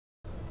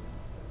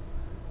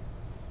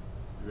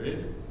You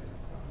ready?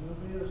 We'll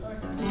be in a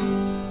second.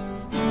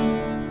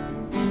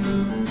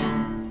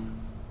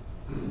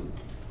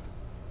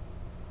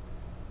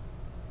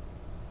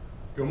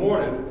 Good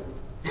morning.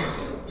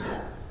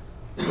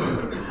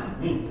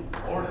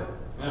 Morning.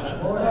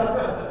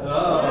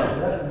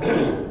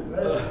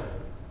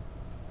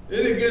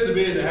 Isn't it good to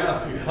be in the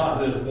house of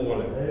God this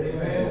morning?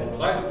 Amen.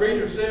 Like the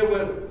preacher said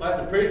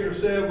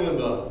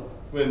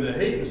when the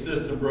heating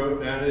system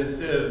broke down, it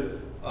said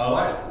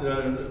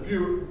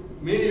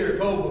many are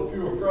cold but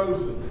few are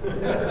frozen.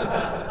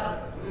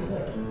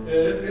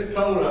 It's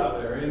cold out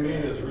there. I mean,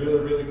 it's really,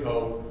 really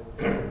cold.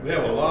 We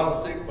have a lot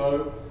of sick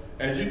folk.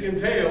 As you can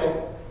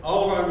tell,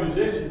 all of our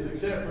musicians,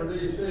 except for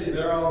DC,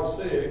 they're all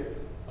sick.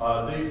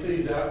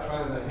 DC's out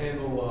trying to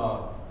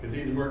handle, because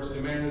he's emergency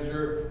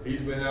manager.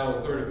 He's been out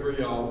on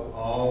 33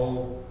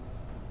 all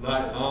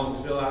night long,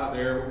 still out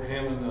there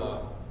handling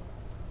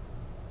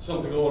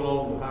something going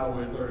on with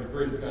Highway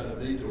 33. It's got a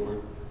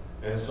detour.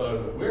 And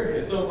so we're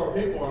here. Some of our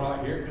people are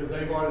not here because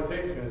they've already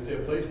texted me and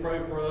said, please pray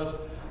for us.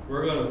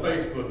 We're going to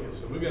Facebook it.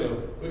 So we're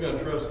going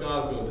to trust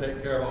God's going to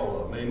take care of all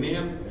of them.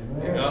 Amen?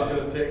 Amen. And God's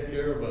going to take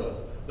care of us.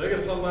 Look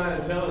at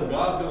somebody and tell them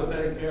God's going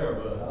to take care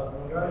of us.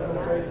 God's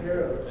going to take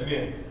care of us.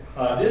 Amen.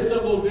 Did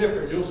something a little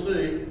different. You'll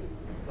see.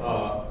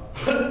 I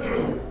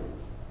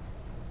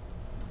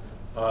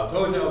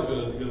told you I was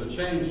going to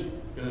change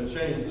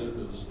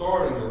the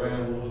starting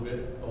around a little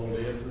bit on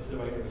this. Let's see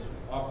if I can get this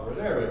operate.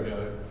 There we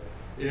go.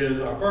 Is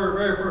our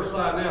very first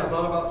slide now. It's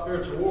not about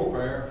spiritual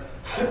warfare.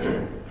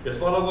 It's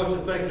what I want you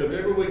to think of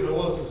every week. I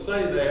want us to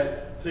say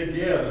that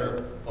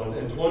together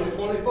in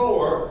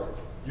 2024.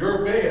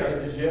 Your best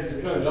is yet to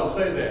come. Y'all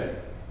say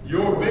that.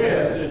 Your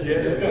best is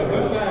yet to come.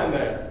 Who signed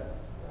that?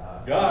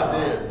 God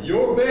did.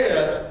 Your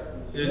best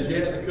is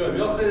yet to come.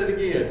 Y'all say it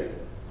again.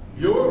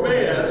 Your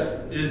best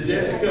is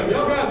yet to come.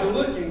 Y'all guys are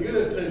looking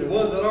good too. The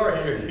ones that are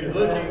here, you're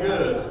looking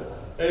good.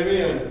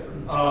 Amen.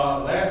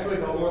 Last week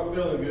I wasn't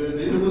feeling good.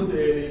 Neither was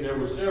Eddie. There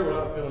were several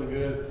not feeling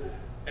good.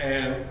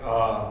 And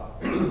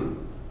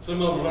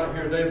some of them are not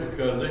here today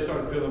because they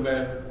started feeling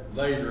bad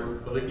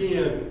later. But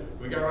again,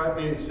 we got right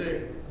being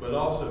sick. But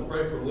also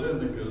pray for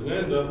Linda, because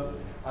Linda,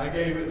 I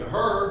gave it to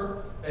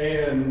her,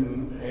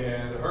 and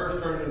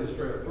hers turned into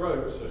strep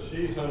throat. So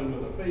she's home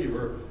with a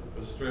fever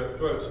with strep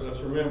throat. So let's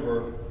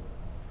remember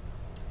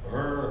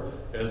her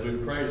as we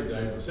pray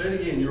today. But say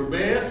it again, your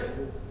best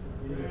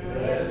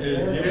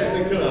is yet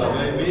to come.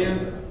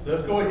 Amen. So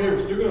let's go ahead.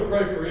 We're still going to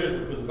pray for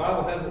Israel because the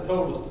Bible hasn't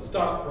told us to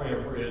stop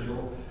praying for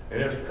Israel.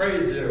 And it's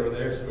crazy over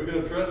there. So we're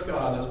going to trust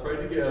God. Let's pray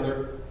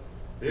together.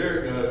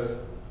 Here it goes.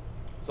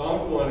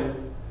 Psalm 20.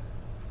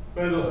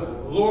 May the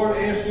Lord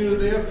answer you in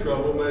the day of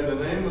trouble. May the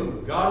name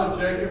of God of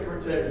Jacob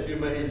protect you.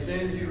 May he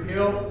send you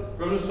help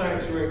from the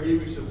sanctuary and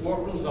give you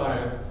support from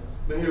Zion.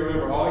 May he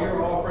remember all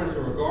your offerings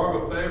and regard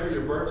with favor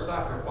your burnt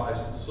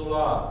sacrifices.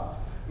 Salah.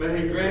 May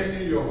he grant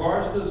you your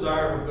heart's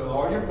desire, fulfill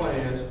all your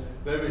plans.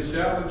 May we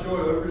shout with joy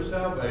over your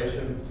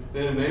salvation.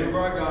 In the name of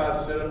our God,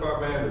 set up our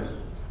banners.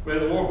 May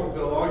the Lord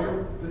fulfill all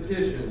your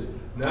petitions.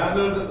 Now I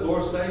know that the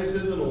Lord saves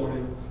his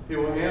anointing. He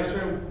will answer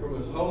him from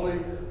his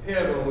holy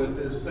heaven with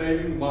his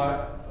saving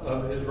might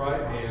of his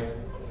right hand.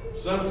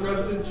 Some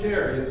trust in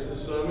chariots and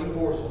some in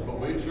horses, but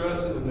we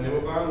trust in the name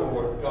of our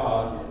Lord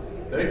God.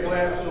 They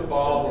collapse and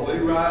fall, but we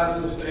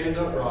rise and stand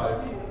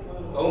upright.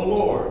 O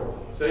Lord,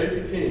 save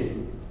the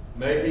King.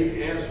 May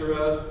he answer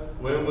us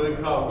when we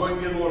call. Go ahead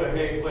and give the Lord a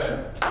hand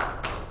clap.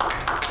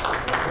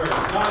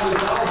 God is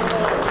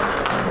awesome.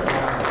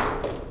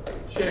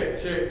 Check.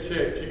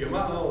 Am I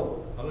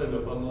on? I don't know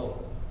if I'm on.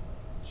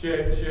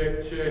 Check.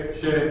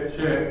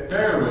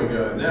 There we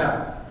go.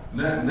 Now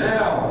I'm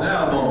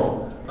on.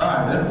 All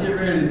right, let's get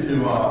ready to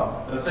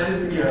let's say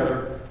this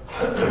together,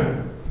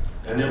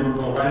 and then we're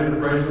going right into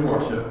praise and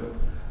worship.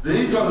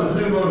 These are the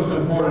two most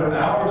important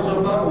hours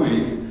of my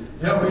week.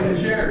 Help me to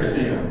cherish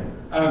them.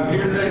 I'm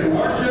here today to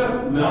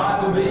worship,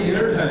 not to be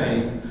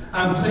entertained.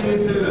 I'm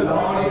singing to an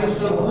audience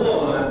of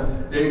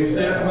one.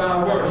 Accept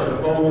my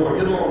worship, oh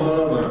Lord. Get on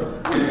another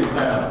big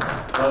clap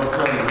of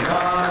praise.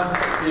 God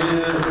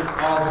is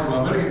awesome. I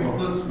better get my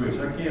foot switched.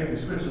 I can't be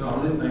switching all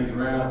these things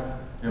around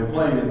and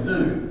playing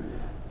too.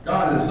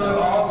 God is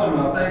so awesome,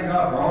 and I thank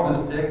God for all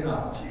this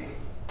technology.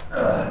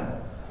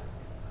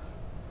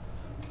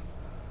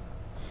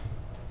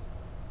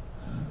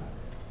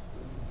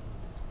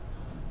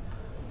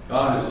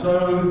 God is so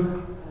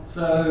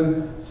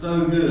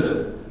good.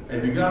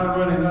 If you got a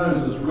runny nose,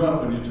 it's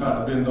rough when you try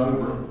to bend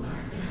over.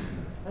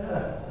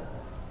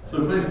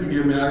 So please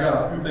forgive me. I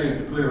got a few things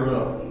to clear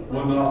up.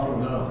 One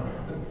nostril enough.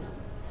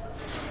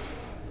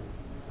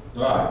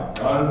 All right,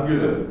 God is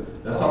good.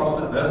 That's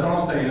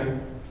all stand.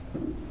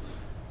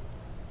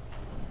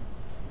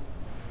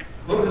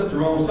 Look, that's the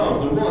wrong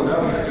song. The one,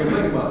 now I can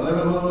think about it.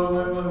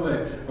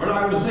 Wait. We're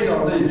not going to sing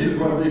all these. These are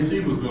what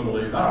DC was going to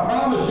leave. I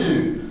promise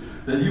you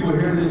that you will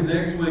hear these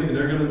next week and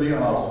they're going to be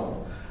awesome.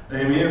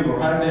 Amen. But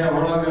right now,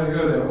 we're not going to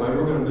go that way.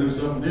 We're going to do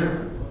something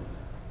different.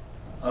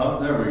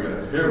 There we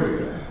go. Here we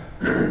go.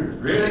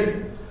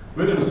 Ready?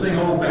 We're going to sing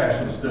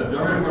old-fashioned stuff.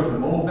 Y'all ready for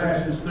some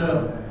old-fashioned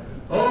stuff?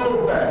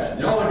 Old fashioned.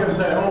 Y'all look and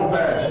say old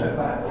fashioned.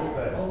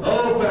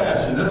 Old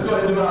fashioned. Let's go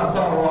ahead and do our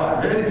song of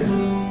life. Ready?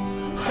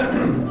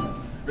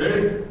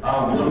 Ready? I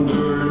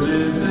wonder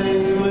this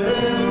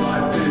English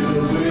life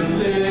filled with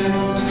sin.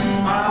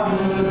 I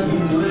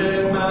wouldn't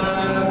let my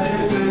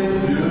dear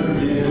Savior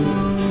in.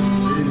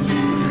 Then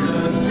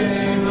Jesus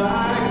came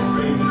like a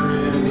stranger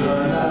in the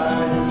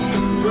night.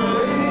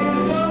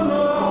 Praise the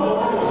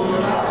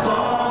Lord, I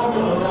saw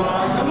the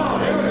light. Come on,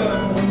 here we go.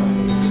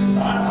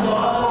 I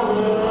saw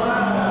the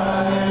light,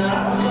 I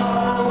saw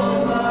the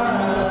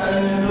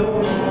light. No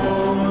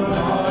more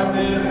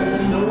darkness,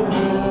 no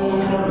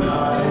more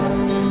night.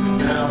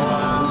 Now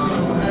I'm so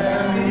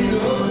happy,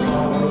 no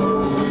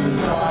sorrow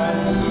inside.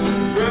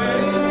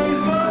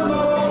 Praise the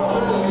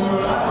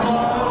Lord, I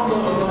saw the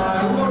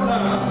light. One more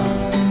time.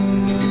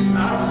 I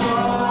saw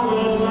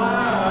the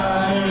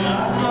light, I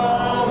saw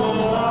the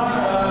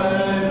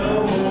light. No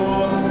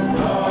more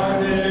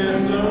darkness,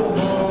 no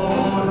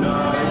more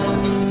night.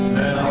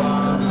 Now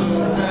I'm so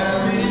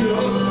happy, no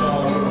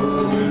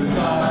sorrow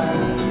inside.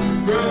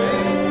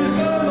 Praise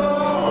the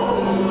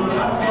Lord, I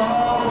saw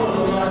the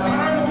light.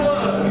 Fire and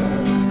blood.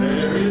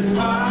 There is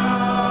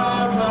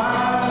power,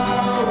 power,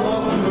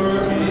 wonder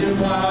working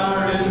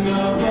fire in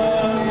the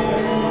blood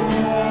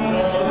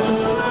of the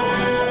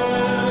Lamb.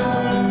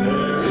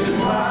 There is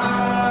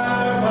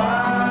power,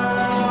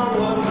 power,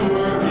 wonder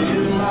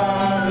working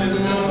fire in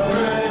the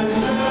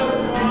precious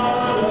blood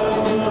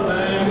of the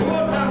Lamb. One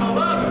more time, I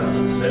love it.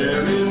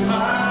 There is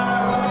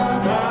power,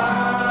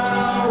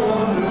 power,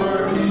 wonder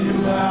working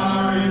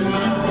fire in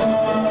the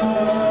blood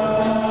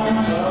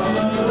of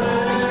the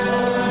Lamb.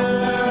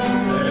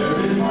 There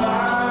is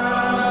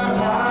power,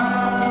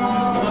 power,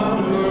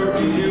 wonder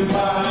working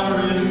fire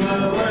in the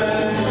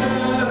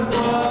precious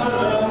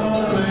blood of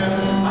the Lamb.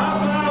 I'll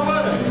fly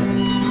away.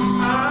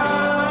 I'll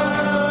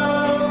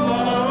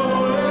fly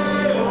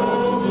away,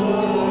 oh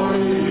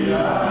glory.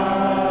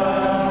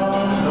 I'll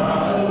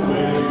fly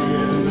away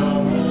in the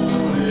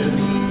morning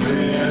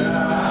when I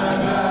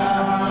die.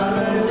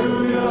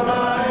 Hallelujah,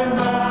 by and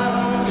by.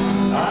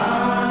 I'll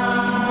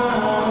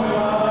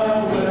fly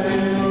away.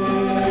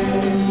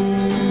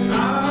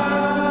 I'll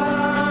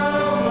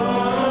fly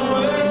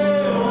away,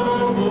 oh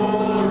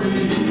glory.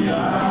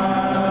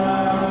 I'll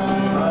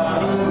fly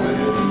away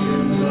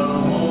in the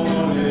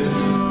morning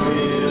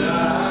when I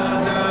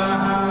die.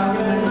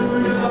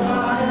 Hallelujah,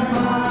 by and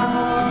by.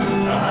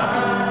 I'll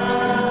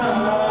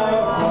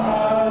fly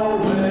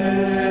away.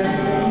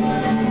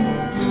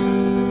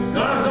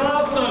 God's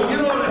awesome. Get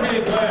on the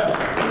hand clap.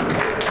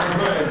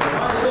 Praise. I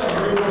love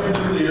everyone can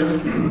do this.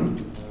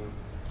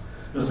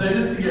 Now say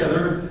this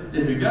together.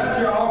 If you got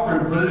your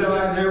offering, put it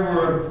right there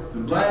where the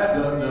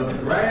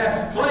brass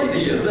plate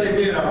is.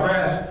 Amen. Our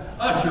brass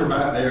usher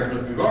back there. But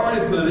if you've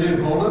already put it in,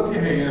 hold up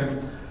your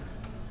hand.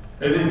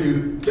 And if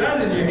you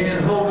got it in your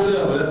hand, hold it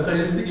up. Let's say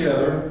this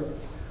together.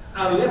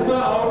 I lift my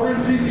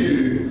offering to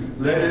you.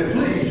 Let it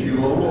please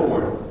you, O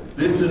Lord.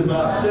 This is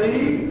my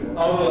seed.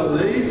 Although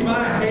it leaves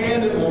my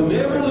hand, it will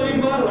never leave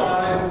my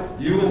life.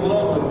 You will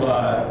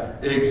multiply.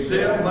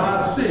 Accept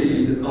my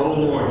seed, O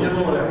Lord. Give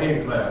the Lord a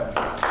hand clap.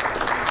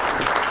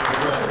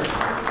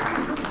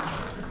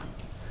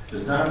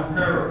 It's time for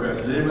prayer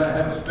requests. Does anybody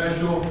have a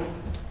special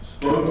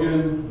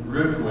spoken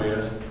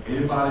request?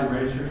 Anybody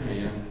raise your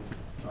hand?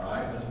 All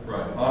right, let's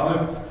pray. Father,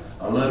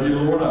 I love you,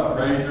 Lord. I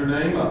praise your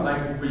name. I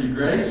thank you for your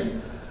grace.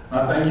 I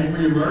thank you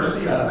for your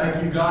mercy. I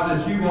thank you, God,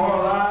 that you are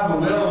alive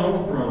and well on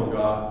the throne,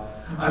 God.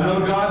 I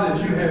know, God,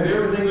 that you have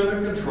everything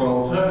under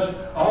control. Touch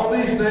all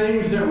these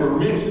names that were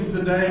mentioned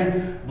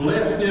today.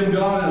 Bless them,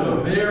 God, in a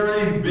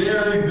very,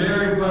 very,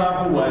 very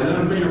powerful way. Let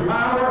them feel your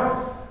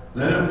power.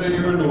 Let them feel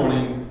your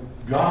anointing.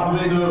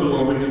 God, we know,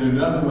 Lord, we can do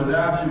nothing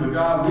without you, but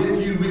God, with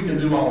you, we can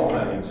do all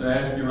things. I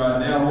ask you right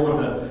now,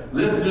 Lord, to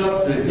lift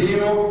up, to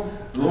heal,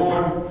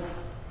 Lord,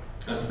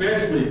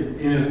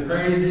 especially in this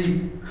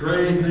crazy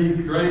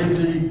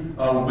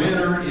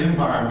winter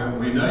environment.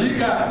 We know you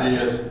got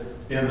this.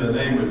 In the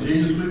name of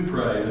Jesus we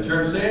pray. The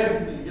church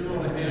said, get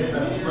on the hand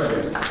and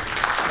praise.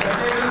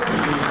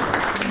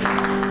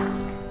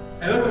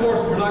 And of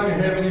course, we're not going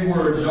to have any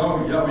words.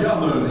 Y'all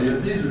know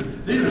this.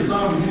 These are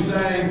songs you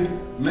sang.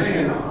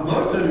 Man,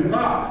 most of you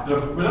probably,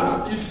 when I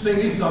used to sing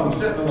these songs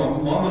sitting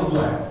on my mama's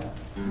lap.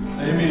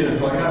 Amen.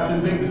 So I got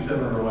too big to sit on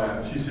her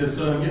lap. She said,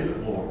 son, get the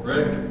floor,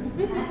 right?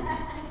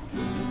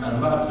 That's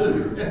about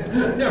two.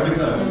 There we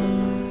go.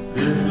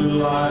 This is the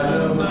light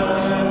of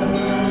mine.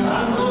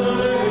 I'm going to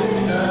let it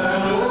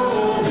shine.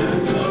 Oh, this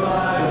is the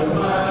light of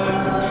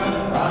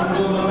mine. I'm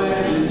going to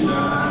let it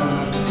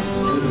shine.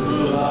 This is the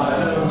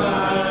light of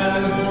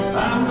mine.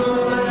 I'm going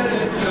to let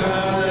it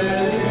shine.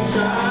 Let it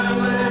shine,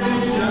 let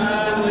it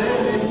shine,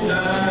 let it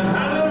shine.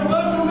 High under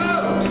the shoulder.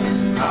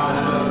 High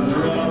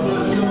under the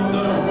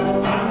shoulder.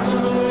 I'm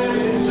going to let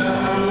it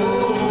shine.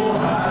 Oh,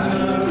 high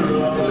under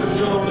the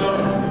shoulder.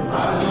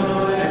 I'm going to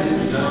let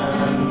it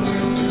shine.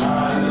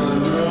 High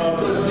under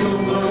the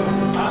shoulder.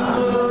 I'm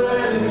going to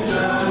let it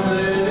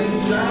shine.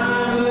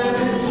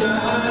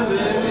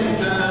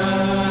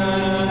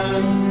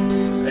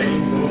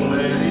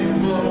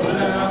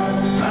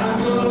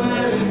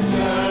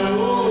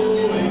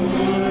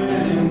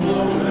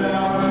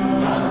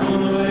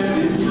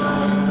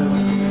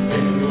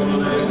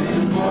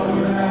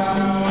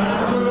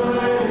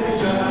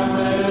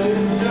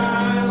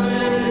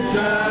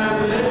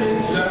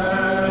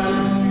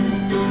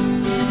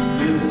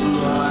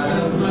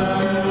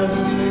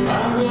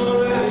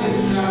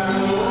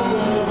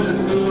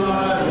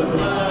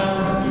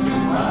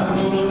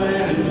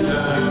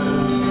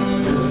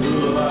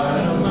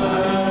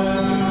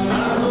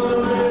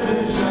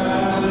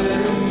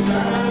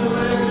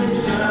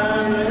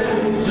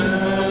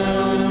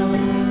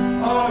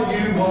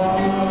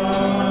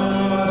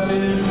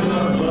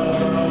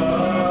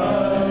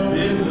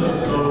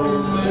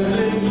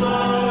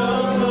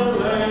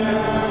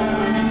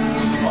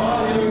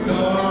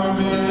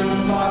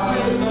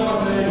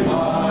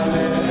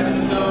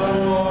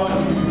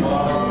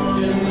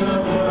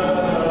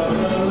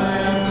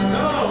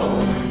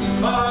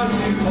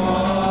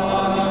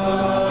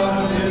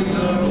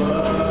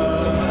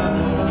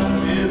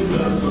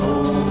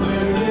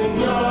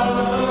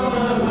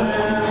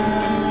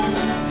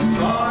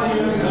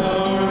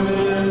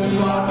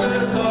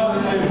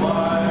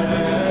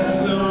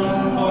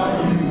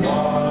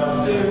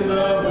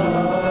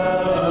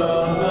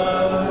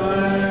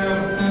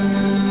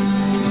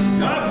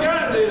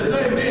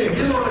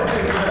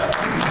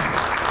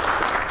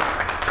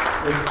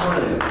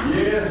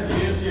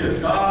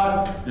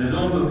 is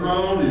on the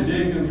throne. He's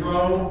in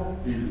control.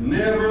 He's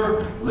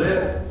never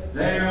let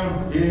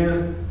down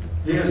his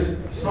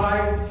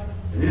sight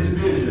and his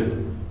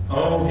vision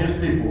on his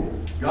people.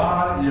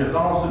 God is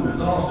awesome, is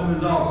awesome,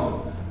 is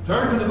awesome.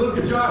 Turn to the book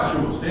of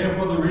Joshua. Stand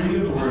for the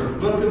reading of the word. The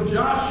book of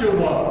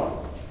Joshua.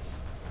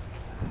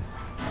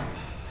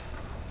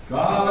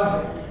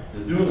 God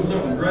is doing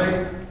something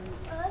great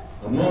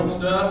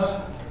amongst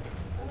us.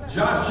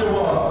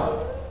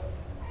 Joshua.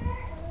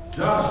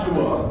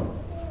 Joshua.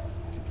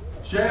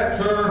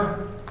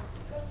 Chapter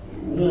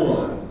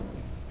 1.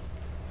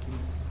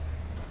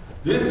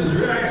 This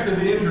is actually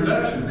the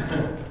introduction.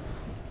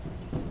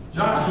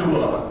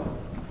 Joshua.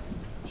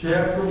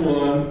 Chapter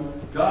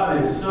 1.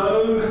 God is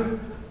so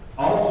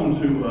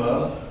awesome to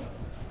us.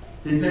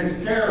 He takes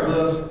care of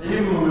us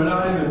even when we're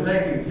not even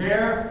taking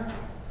care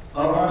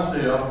of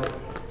ourselves.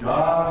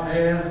 God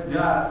has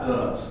got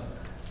us.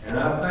 And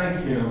I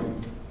thank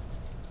Him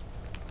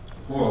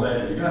for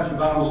that. You got your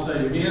Bible,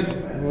 say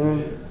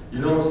amen.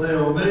 You don't say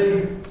on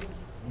me?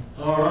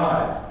 All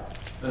right.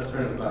 Let's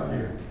turn it back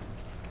here.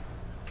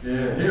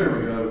 Yeah, here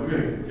we go. We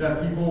got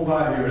to keep on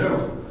by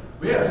here.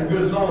 We had some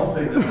good songs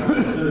picked up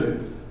too.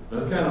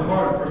 But it's kind of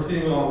hard to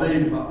proceed on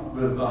these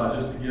with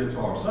just a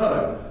guitar.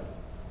 So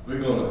we're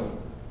gonna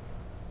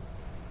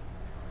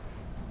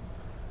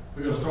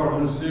start a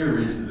new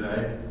series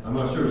today. I'm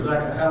not sure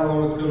exactly how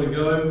long it's going to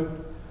go,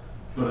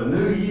 but a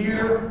new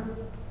year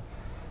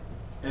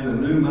and a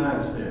new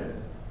mindset.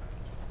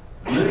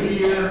 A new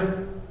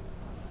year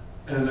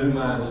and a new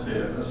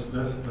mindset.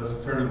 Let's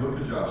turn to the book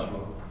of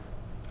Joshua.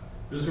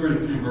 Just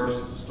read a few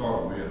verses to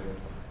start with.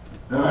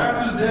 Now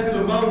after the death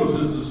of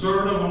Moses, the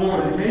servant of the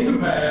Lord, it came to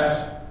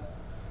pass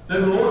that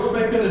the Lord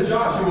spake unto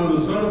Joshua,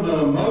 the son of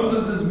Nun,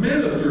 Moses'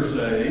 minister,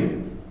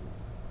 saying,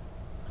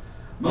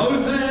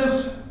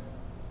 Moses,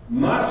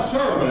 my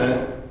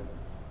servant,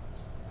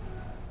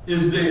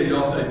 is dead.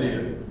 Y'all say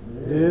dead.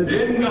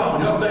 Dead and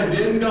gone. Y'all say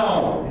dead and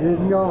gone. Dead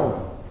and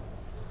gone.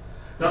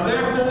 Now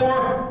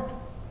therefore,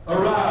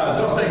 arise.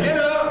 Y'all say get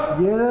up.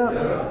 Get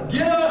up.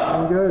 Get up.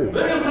 And go.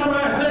 Look at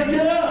somebody say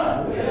get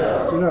up.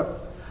 Get up.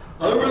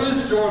 Over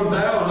this Jordan,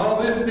 thou and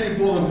all this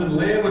people, unto the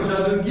land which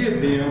I do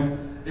give them,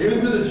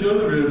 even to the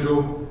children of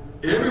Israel,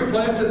 every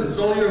place that the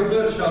sole of your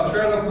foot shall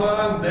tread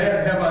upon,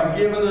 that have I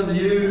given unto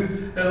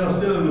you, as I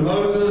said unto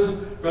Moses,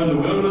 from the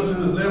wilderness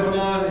of this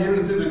Lebanon,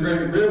 even to the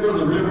great river,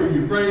 the river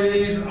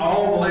Euphrates,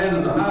 all the land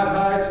of the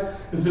Hittites,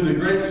 and to the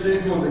great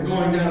sea toward the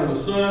going down of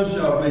the sun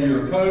shall be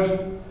your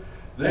coast.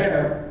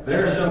 There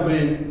shall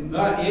be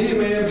not any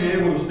man be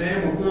able to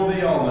stand before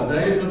thee all the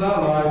days of thy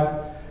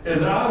life.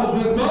 As I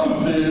was with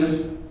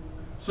Moses,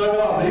 so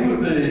I'll be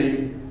with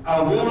thee.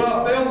 I will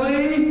not fail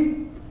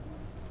thee,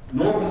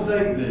 nor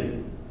forsake thee.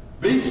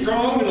 Be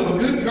strong and of a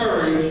good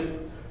courage,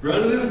 for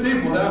unto this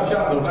people thou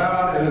shalt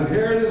divide an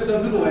inheritance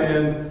unto the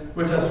land,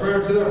 which I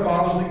swear to their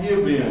fathers to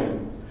give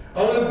them.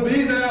 Oh,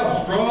 be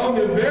thou strong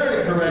and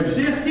very courageous.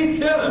 He just keeps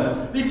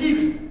telling.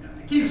 He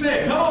keeps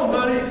saying, come on,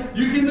 buddy,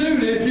 you can do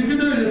this, you can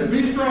do this.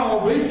 Be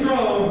strong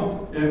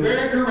and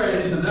very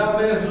courageous, and thou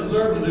mayest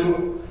observe to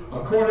do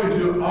according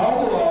to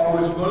all the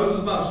law which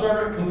Moses my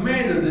servant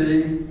commanded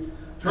thee.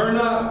 Turn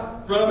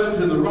not from it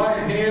to the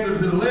right hand or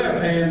to the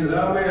left hand, that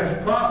thou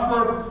mayest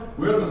prosper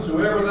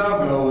whithersoever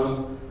thou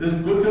goest. This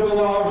book of the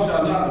law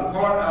shall not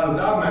depart out of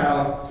thy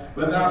mouth,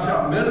 but thou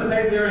shalt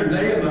meditate therein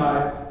day and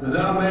night, that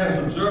thou mayest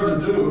observe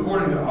to do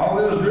according to all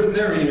that is written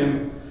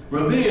therein.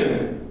 For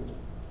then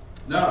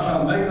thou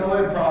shalt make thy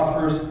way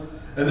prosperous,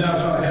 and thou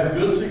shalt have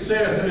good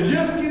success. And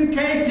just in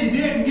case he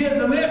didn't get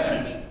the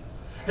message,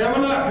 have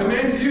I not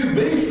commanded you,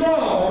 be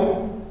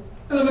strong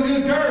and of a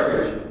good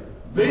courage.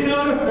 Be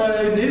not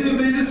afraid, neither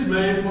be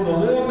dismayed, for the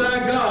Lord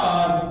thy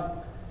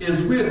God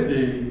is with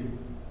thee,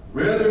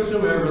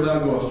 whithersoever thou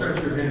goest.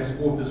 Stretch your hands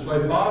forth this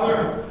way.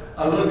 Father,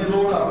 I love you,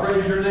 Lord. I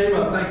praise your name.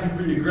 I thank you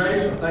for your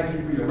grace. I thank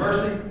you for your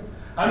mercy.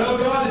 I know,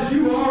 God, that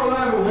you are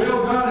alive and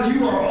well, God, and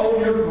you are on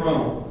your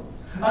throne.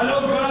 I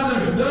know, God,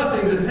 there's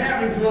nothing that's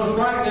happening to us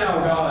right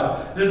now,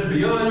 God, that's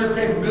beyond your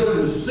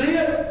capability to see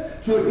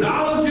it, to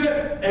acknowledge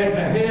it, and to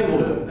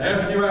handle it. I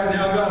ask you right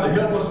now, God, to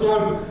help us,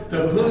 Lord,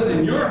 to put it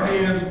in your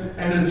hands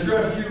and to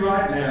trust you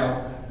right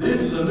now. This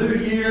is a new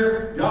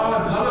year.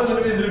 God, not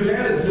only do we need a new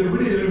attitude, we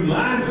need a new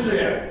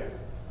mindset.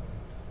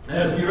 I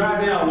ask you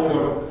right now,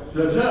 Lord,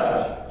 to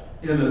touch.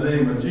 In the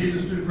name of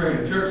Jesus, we pray.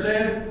 The church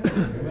said,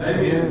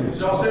 amen.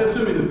 Y'all said it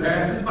to me. The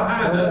past is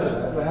behind us.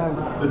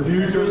 The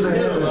future is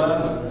ahead of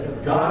us.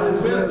 God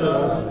is with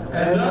us,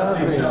 and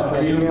nothing shall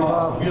be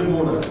impossible. Good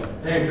morning.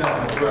 Hand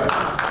clap and prayer.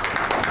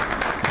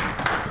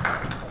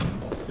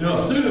 You know, a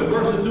student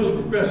burst into his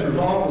professor's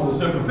office and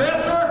said,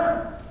 Professor,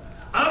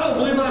 I don't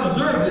believe I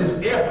deserve this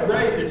F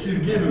grade that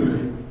you've given me.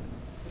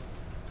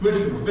 To which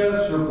the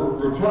professor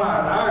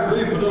replied, I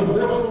agree, but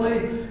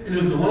unfortunately, it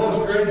is the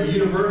lowest grade the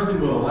university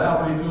will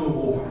allow me to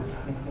award.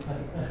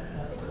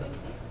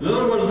 In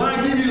other words, if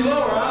I give you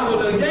lower, I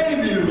would have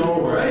gave you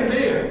lower.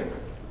 Amen.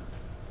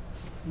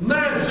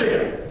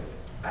 Mindset.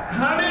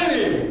 How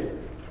many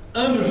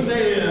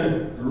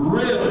understand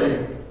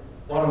really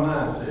what a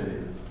mindset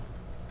is?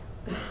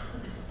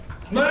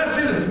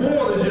 Mindset is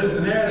more than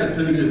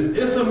attitude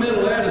is, it's a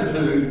mental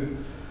attitude,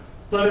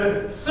 but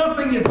it's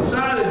something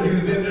inside of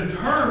you that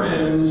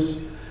determines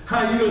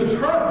how you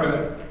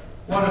interpret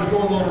what is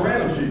going on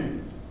around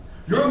you.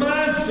 Your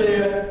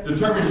mindset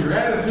determines your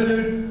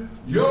attitude.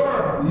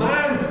 Your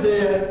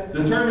mindset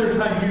determines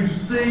how you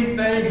see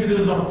things. It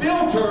is a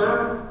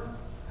filter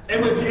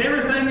in which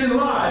everything in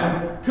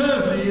life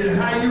comes to you and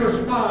how you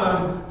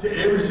respond to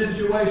every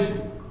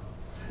situation.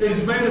 It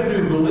is made up of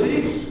your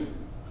beliefs,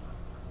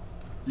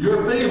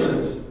 your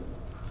feelings,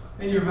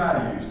 and your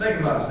values. Think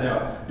about this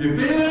now. Your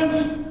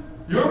feelings,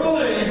 your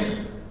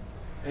beliefs,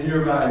 and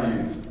your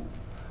values.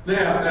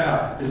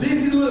 Now, it's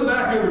easy to look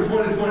back over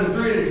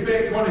 2023 and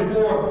expect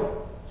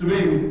 24 to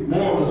be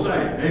more of the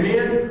same.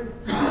 Amen?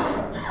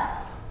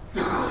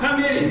 How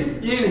many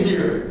in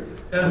here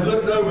has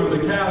looked over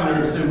the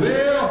calendar and said,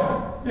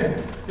 well,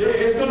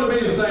 it's going to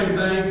be the same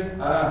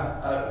thing.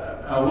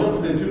 I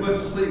wasn't in too much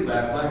asleep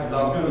last night because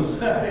I was going to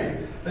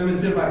say, let me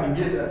see if I can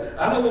get that.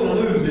 I don't want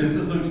to lose this.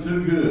 This looks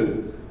too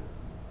good.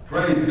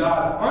 Praise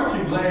God. Aren't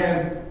you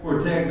glad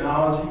for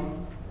technology?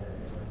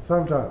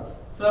 Sometimes.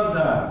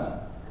 Sometimes.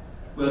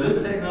 Well,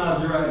 this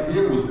technology right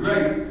here was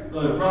great. The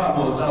only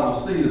problem was I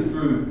was seeing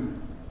through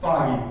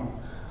foggy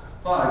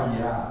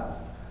eyes.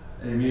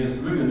 Amen.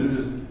 So we're going to do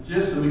this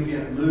just so we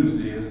can't lose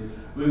this.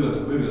 We're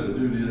going to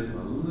do this a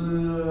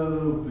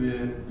little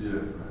bit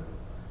different.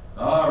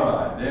 All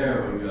right,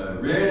 there we go.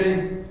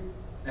 Ready?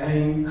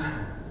 Aim.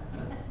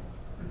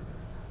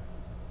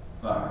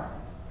 Fire.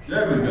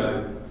 There we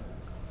go.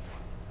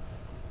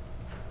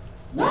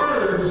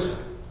 Words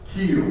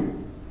kill.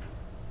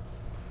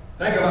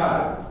 Think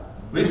about it.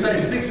 We say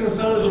sticks and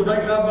stones will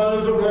break my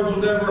bones, but words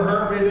will never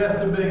hurt me. That's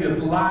the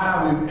biggest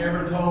lie we've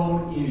ever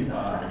told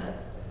anybody.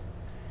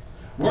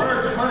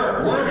 Words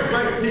hurt. Words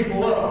break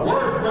people up.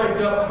 Words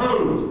break up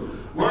homes.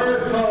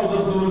 Words cause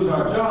us to lose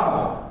our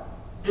jobs.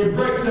 It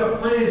breaks up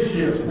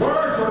friendships.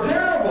 Words are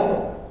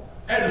terrible.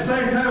 At the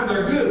same time,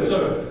 they're good.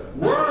 So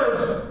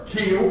words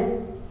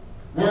kill.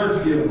 Words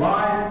give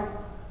life.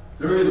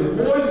 They're either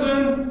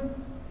poison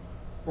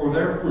or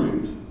they're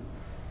fruit.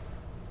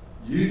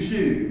 You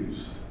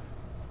choose.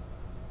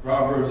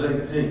 Proverbs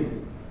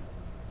 18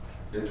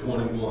 and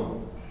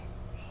 21.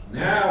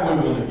 Now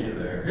we're going to get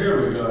there.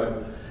 Here we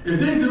go.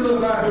 It's easy to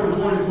look back over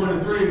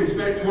 2023 and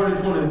expect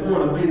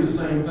 2024 to be the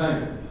same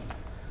thing.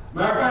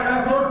 Matter of fact,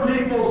 I've heard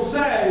people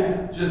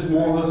say just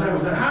more of the same. I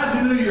said, how's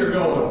your new year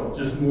going?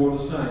 Just more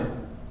of the same.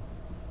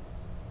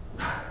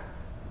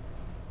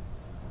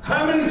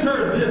 How many's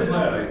heard this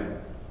lately?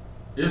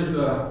 It's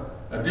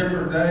a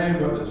different day,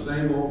 but the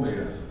same old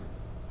mess.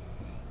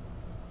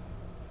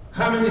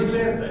 How many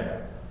said that?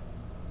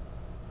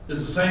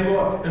 It's the same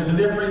old, it's a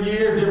different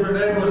year, different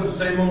day, but it's the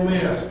same old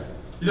mess.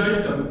 You know, it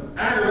used to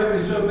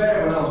aggravate me so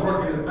bad when I was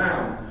working at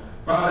Fountain.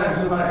 If I would ask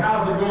somebody,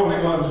 how's it going?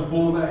 They go, just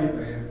pull a bait,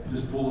 man.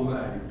 Just pull a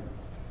bait.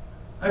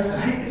 I used to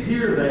hate to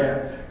hear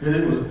that, because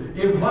it was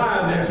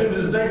implying that as soon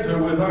as the date's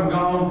over with, I'm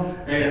gone,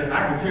 and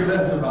I can care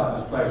less about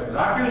this place. But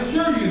I can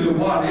assure you that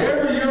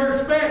whatever you're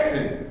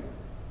expecting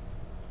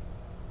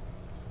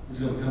is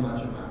going to come out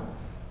your mouth.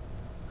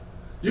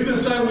 You can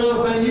say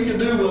one thing, you can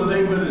do one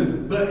thing,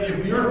 but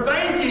if you're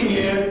thinking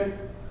it,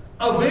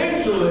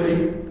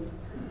 eventually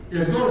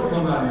it's going to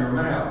come out of your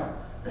mouth.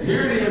 And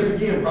here it is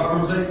again,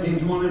 Proverbs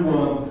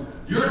 18:21.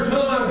 Your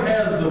tongue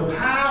has the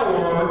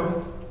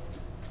power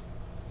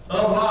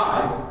of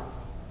life,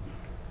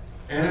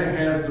 and it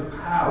has the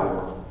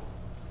power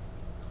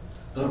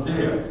of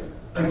death.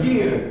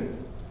 Again,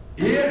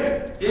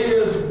 it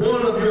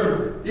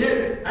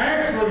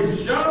actually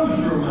shows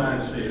your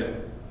mindset.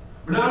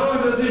 But not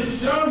only does it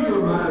show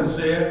your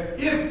mindset,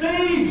 it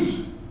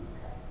feeds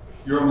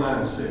your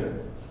mindset.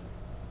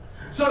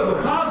 So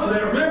because of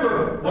that,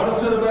 remember what I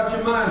said about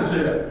your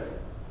mindset.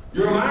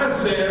 Your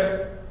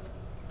mindset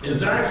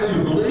is actually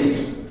your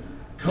beliefs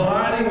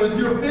colliding with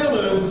your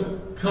feelings,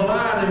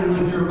 colliding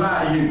with your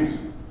values.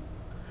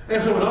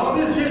 And so when all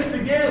this hits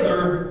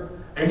together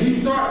and you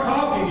start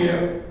talking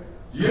it,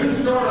 you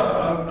start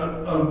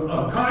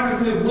a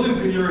cognitive loop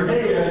in your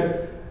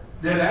head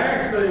that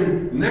actually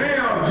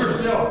now you're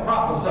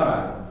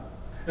self-prophesying.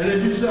 And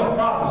as you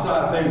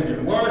self-prophesy, things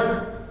get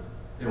worse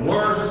and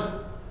worse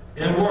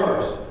and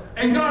worse.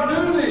 And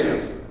God knew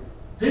this.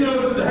 He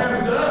knows it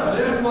happens to us. And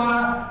that's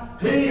why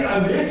he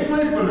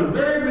initially, from the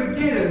very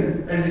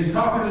beginning, as he's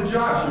talking to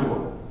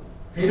Joshua,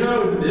 he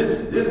knows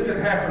that this could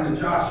happen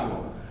to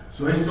Joshua.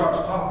 So he starts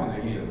talking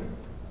to him.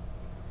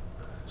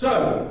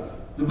 So,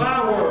 the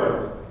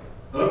byword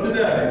of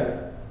today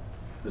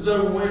is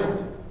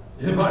overwhelmed.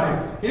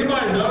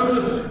 Anybody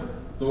noticed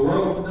the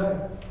world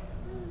today?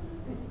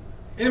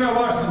 Anybody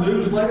watch the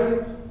news lately?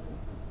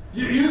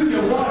 You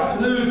can watch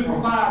the news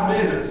for 5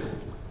 minutes,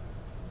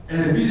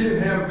 and if you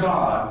didn't have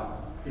God,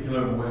 it can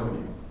overwhelm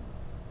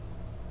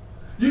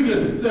you. You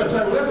can say,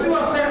 well, let's see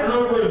what's happening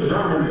over in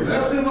Germany.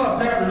 Let's see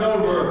what's happening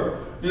over,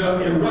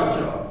 in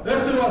Russia.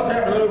 Let's see what's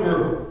happening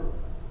over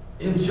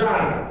in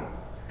China.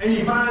 And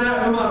you find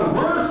out no matter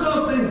where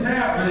something's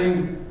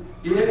happening,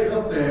 it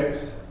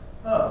affects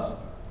us.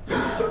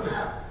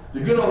 The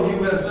good old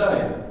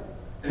USA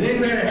And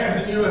anything that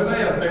happens in the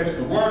USA affects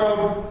the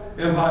world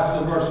and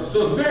vice versa.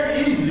 So it's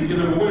very easy to get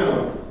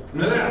overwhelmed.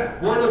 Now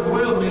that word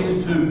overwhelmed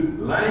means to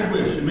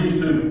languish. It means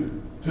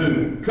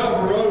to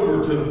cover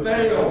over, to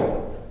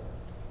fail,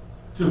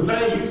 to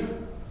faint,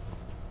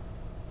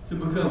 to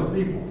become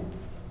feeble.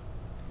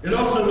 It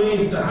also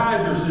means to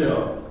hide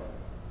yourself,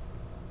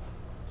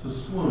 to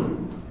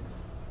swoon.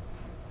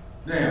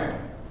 Now,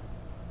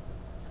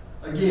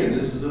 again,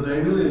 this is the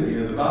day we live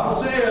in. The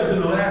Bible says in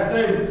the last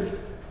days,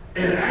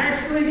 and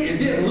actually it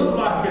didn't look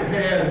like it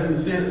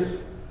has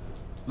since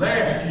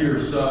last year or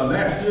so.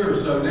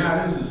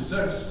 Now this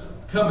is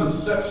coming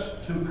such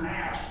to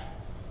pass.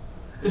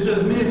 It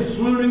says men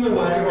swooning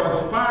away or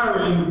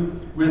expiring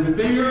with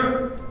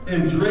fear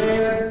and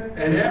dread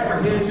and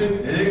apprehension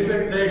and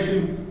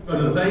expectation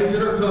of the things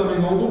that are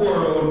coming on the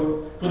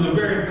world, for the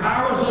very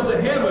powers of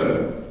the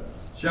heaven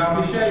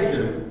shall be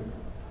shaken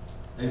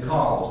and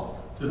caused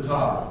to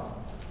totter.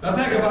 Now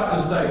think about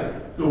this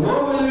thing. The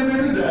world we live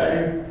in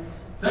today,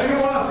 think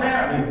of what's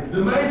happening.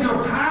 The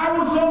major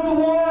powers of the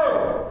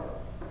world,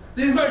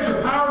 these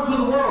major powers of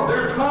the world,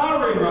 they're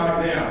tottering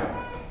right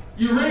now.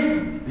 You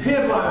read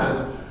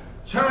headlines,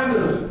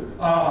 China's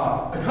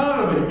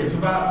economy is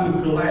about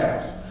to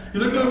collapse. You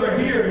look over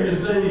here and you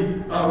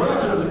see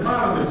Russia's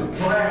economy is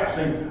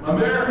collapsing.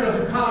 America's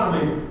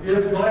economy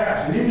is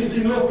collapsing. Then you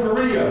see North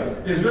Korea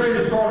is ready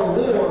to start a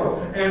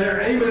war, and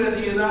they're aiming at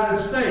the United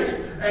States,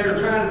 and they're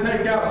trying to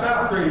take out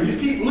South Korea. You just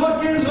keep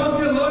looking,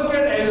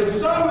 and it's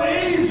so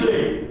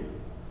easy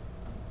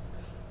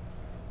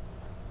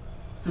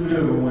to be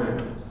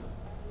overwhelmed.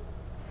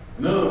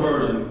 Another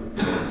version,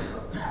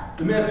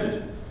 the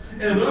Message.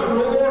 And the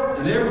uproar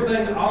and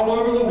everything all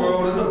over the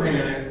world in a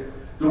panic,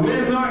 the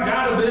wind not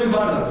guided them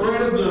by the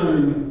threat of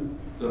doom,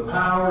 the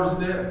powers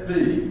that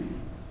be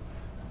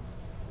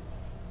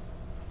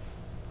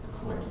are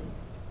quaking.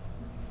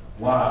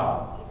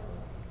 Wow.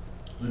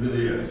 Look at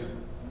this.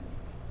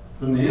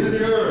 From the end of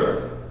the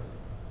earth,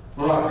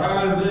 will I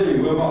cry to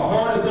thee, when my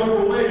heart is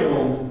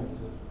overwhelmed,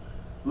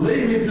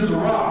 lead me to the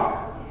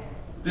rock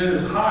that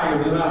is higher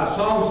than I.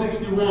 Psalm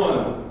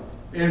 61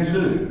 and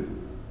 2.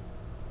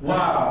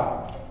 Wow.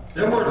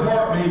 That word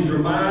heart means your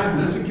mind.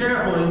 Listen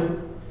carefully.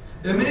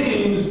 It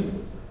means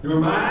your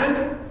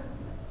mind,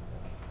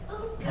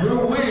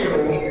 your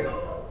will,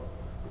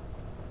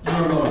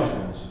 your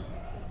emotions.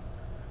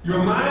 Your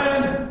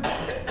mind,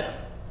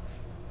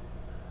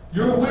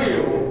 your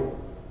will,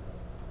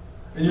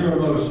 and your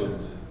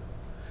emotions.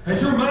 Has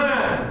your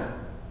mind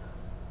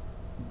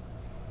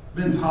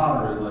been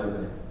tottering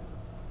lately?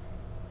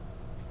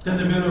 Has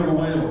it been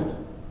overwhelmed?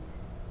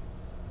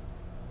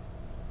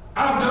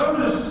 I've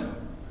noticed,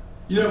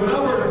 when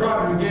I worked at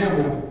Procter &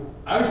 Gamble,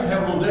 I used to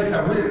have a little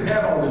daytime. We didn't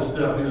have all this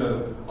stuff,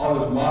 all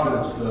this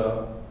modern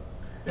stuff.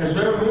 And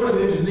so every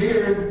morning in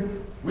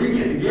engineering, we'd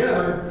get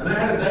together, and I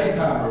had a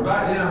daytimer.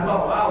 Right then I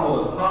thought I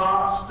was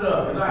hot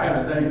stuff, because I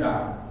had a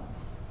daytimer.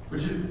 But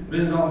you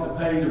bend off the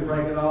page and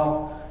break it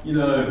off,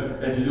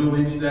 as you do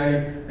each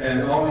day,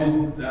 and all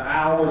these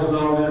hours and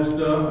all this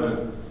stuff.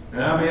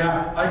 And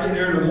I get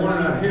there in the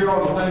morning, and I hear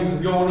all the things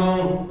that's going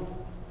on,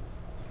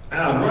 and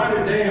I'd write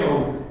it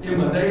down in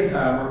my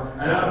daytimer,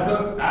 and I'd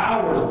put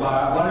hours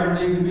by it, whatever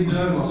needed to be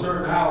done on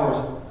certain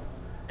hours.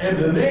 And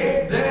the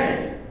next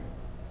day,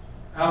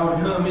 I would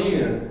come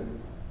in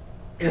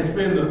and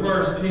spend the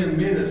first 10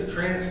 minutes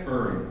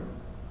transferring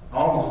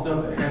all the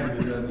stuff that had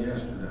to be done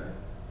yesterday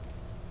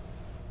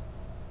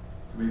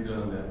to be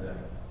done that day.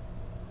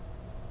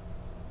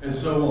 And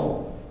so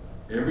on.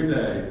 Every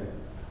day,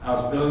 I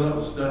was filling up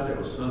with stuff that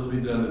was supposed to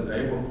be done the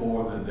day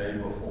before,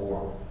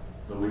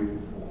 the week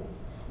before.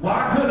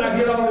 Why couldn't I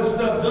get all this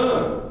stuff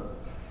done?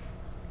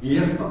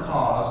 It's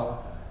because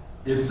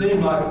it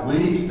seemed like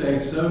we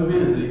stayed so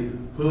busy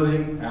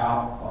putting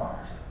out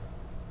fires.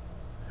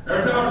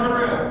 Every time I turn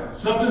around,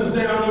 something's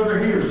down over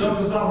here,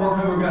 something's not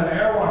working, we've got an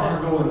air washer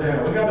going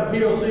down, we've got a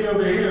PLC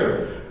over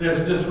here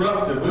that's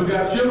disruptive, we've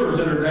got chillers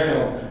that are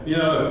down,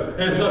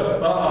 and so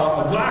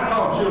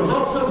glycol chillers,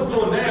 all stuff's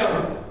going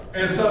down,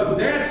 and so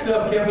that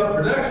stuff kept up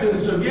production.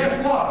 So guess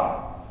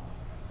what?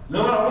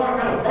 No matter what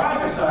kind of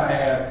projects I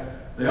had,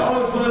 they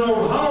always went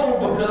on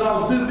hold because I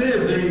was too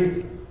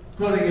busy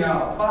putting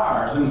out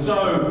fires. And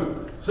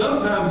so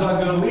sometimes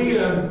I go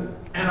in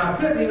and I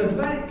couldn't even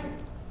think.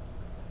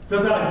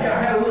 Because I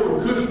had a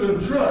little Cushman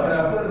truck, and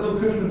I put a little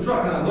Cushman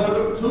truck, and I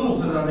loaded up the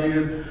tools that I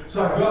needed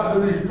so I could go out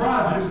and do these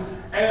projects.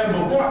 And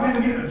before I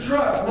could even get the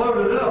trucks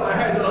loaded up, I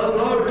had to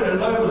unload it and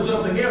load it with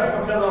something else,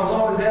 because I was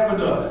always having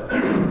to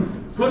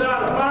put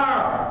out a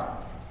fire,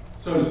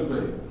 so to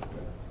speak.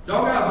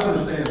 Y'all guys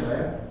understand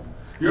that?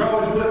 You're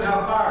always putting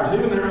out fires,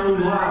 even in their own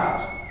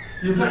lives.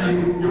 You're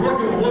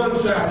working with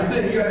one child, you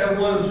think you got to have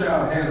one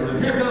child handled,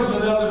 and here comes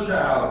another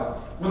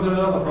child with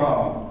another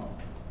problem.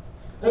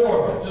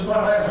 Or, just like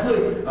last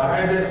week, I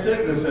had that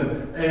sickness,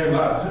 and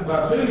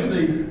by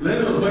Tuesday,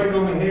 Linton was waiting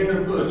on me hand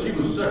and foot. She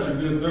was such a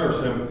good nurse.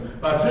 And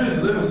by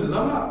Tuesday, Linton says,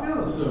 I'm not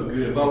feeling so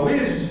good. By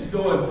Wednesday, she's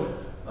going,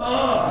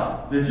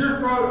 did your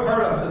throat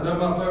hurt? I said, no,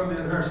 my throat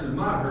didn't hurt. She said,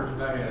 mine hurts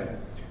bad.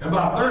 And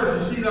by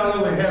Thursday, she not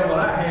only had what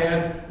I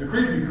had, the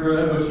creepy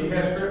crud, but she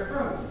had strep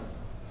throat.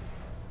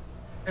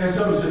 And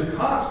so it's just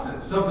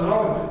constant. Something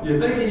always, you're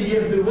thinking you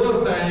get through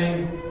one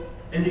thing,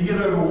 and you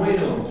get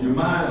overwhelmed. Your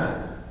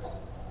mind,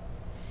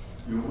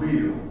 your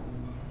will,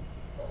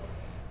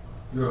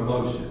 your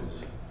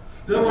emotions.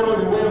 That word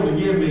overwhelmed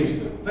again means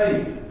to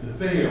faint, to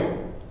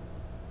fail,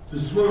 to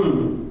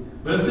swoon.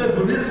 But it says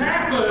when this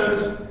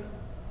happens,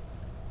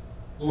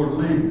 Lord,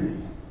 lead me.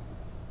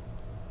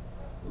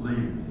 Lead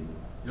me.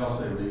 Y'all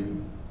say lead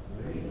me.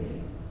 Lead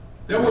me.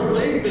 That word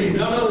lead me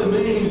not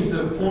only means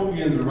to point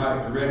me in the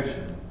right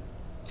direction.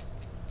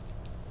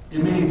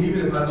 It means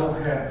even if I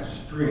don't have the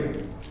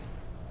strength,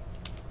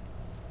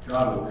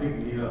 God will pick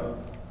me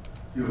up.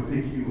 He will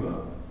pick you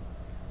up.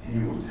 And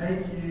He will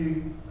take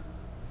you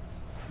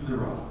to the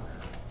rock.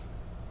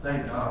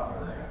 Thank God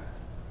for that.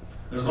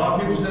 There's a lot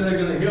of people say they're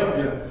going to help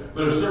you,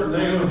 but a certain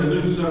they only can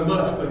do so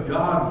much. But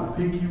God will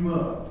pick you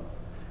up,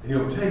 and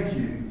He'll take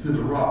you to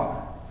the rock.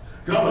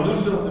 God will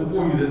do something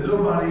for you that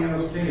nobody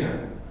else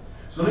can.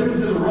 So lead me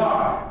to the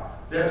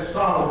rock, that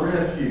solid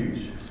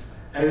refuge.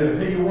 And I'll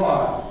tell you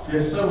what,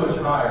 it's so much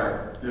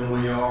higher than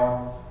we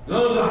are.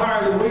 Not only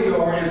higher than we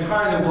are, it's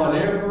higher than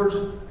whatever's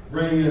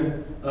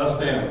bringing us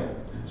down.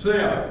 So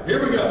now,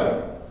 here we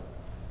go.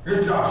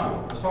 Here's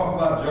Joshua. Let's talk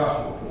about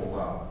Joshua for a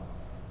while.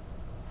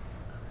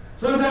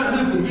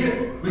 Sometimes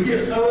we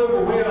get so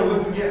overwhelmed,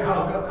 we forget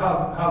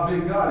how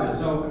big God is,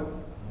 don't we?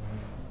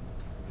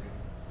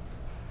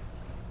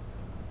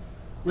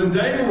 When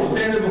David was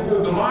standing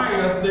before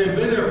Goliath, they had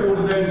been there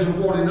 40 days and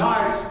 40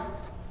 nights,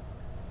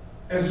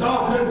 and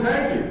Saul couldn't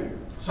take him.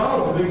 Saul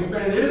was the biggest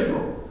man in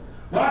Israel.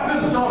 Why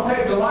couldn't Saul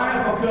take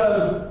Goliath?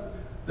 Because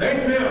they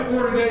spent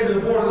 40 days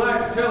and 40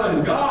 nights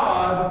telling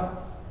God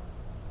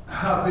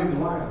how big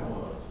Goliath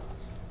was.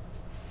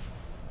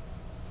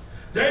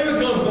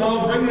 David comes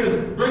along bringing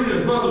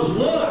his brother's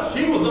lunch.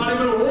 He was not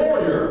even a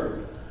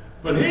warrior.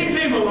 But he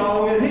came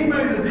along and he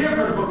made the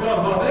difference because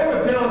while they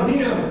were telling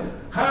him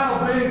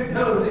how big,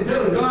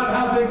 telling God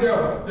how big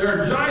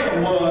their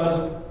giant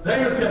was,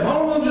 David said,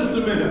 hold on just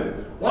a minute.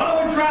 Why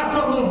don't we try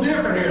something a little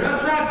different here?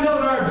 Let's try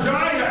telling our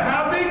giant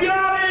how big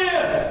God is.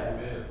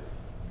 Amen.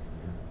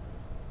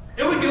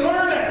 And we can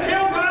learn that.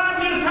 Tell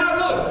God just how,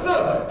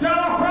 look, tell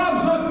our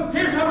problems, look,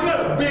 here's how we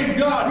got a big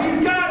God.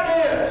 He's got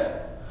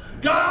this.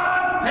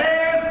 God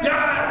has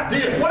got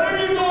this.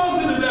 Whatever you're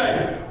going through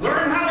today,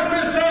 learn how to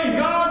quit saying,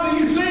 God,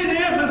 do you see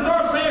this? And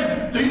start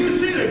saying, do you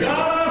see the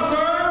God I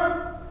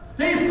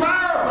serve? He's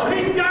powerful.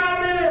 He's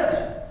got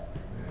this.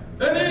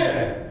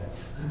 Amen.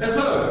 And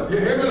so,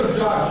 here goes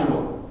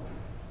Joshua.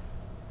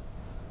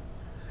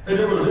 And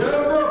there was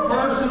ever a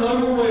person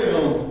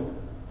overwhelmed,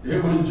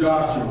 it was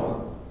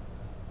Joshua.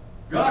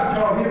 God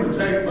called him to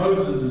take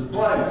Moses'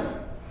 place.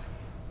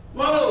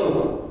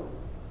 Whoa!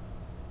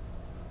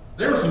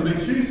 There were some big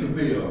shoes to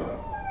fill.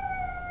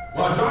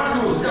 While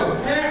Joshua was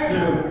held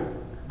captive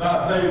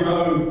by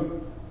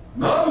Pharaoh,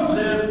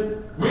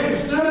 Moses went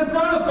and stood in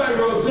front of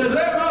Pharaoh and said,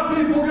 let my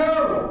people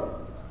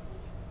go.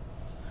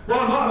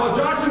 While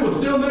Joshua was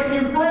still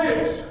making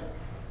bricks,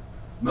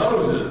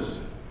 Moses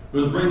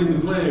was bringing the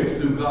plagues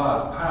through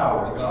God's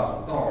power and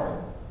God's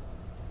authority.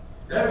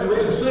 At the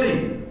Red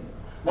Sea,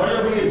 while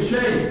they were being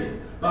chased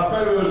by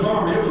Pharaoh's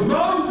army, it was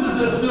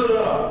Moses that stood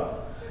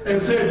up and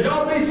said,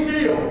 y'all be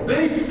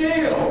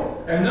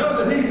still, and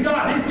know that he's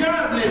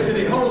got this. And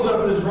he holds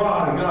up his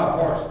rod and God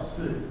parts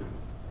the sea.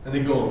 And they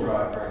go on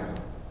dry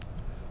ground.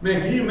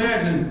 Man, can you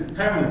imagine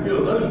having to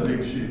fill those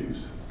big shoes?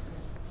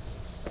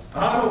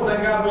 I don't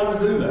think I'd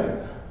want to do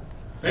that.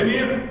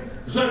 Amen?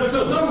 So it's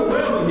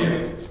overwhelming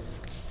him.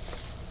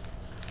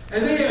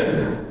 And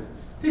then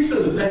he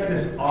should have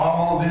taken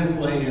all this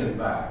land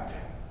back.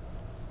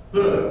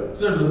 Look,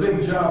 so there's a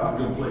big job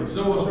to complete.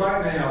 So it's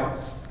right now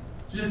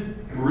just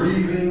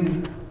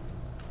breathing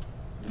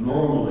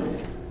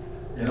normally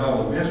in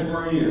all the mess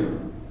we're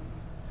in.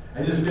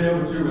 And just being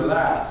able to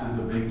relax is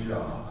a big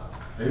job.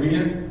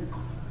 Amen?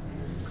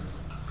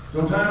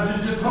 Sometimes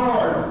it's just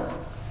hard.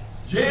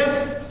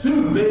 Just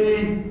to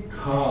be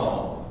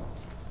calm.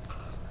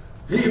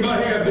 He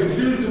might have big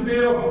shoes to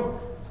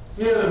fill.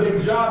 He had a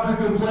big job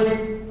to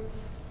complete,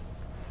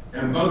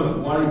 and both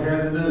what he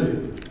had to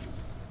do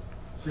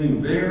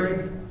seemed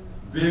very,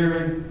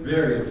 very,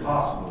 very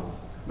impossible.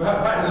 Matter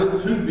of fact, it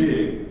looked too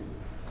big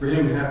for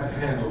him to have to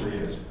handle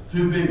this.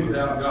 Too big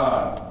without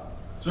God.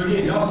 So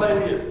again, y'all say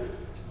this.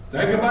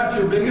 Think about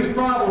your biggest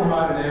problem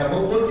right now.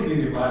 Don't look at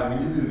anybody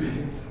when you do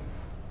this.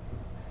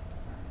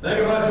 Think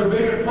about your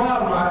biggest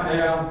problem right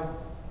now.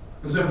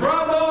 It's a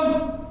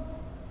problem.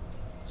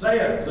 Say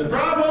it. It's a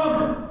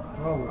problem.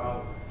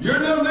 Oh, You're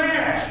no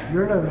match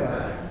you're no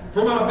match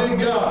for my big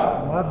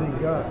God. for my big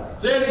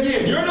God. Say it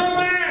again. You're no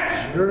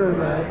match You're no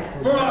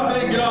match for my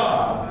big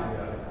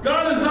God.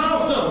 God is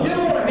awesome. Give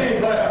him a hand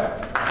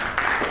clap.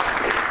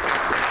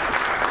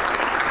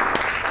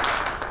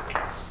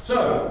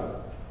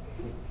 So,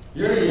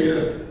 here he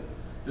is.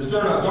 Just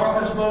during our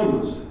darkest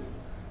moments,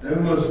 that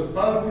we must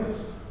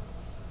focus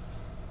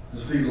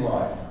to see the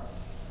light.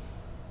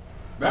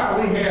 Back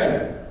when we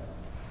had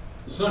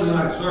the Sunday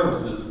night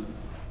services,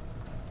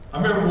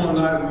 I remember one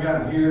night we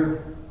got in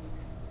here,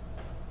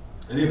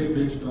 and it was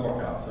pitch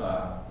dark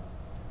outside.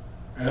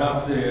 And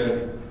I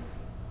said,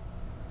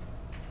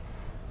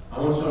 I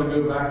want you to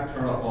go back and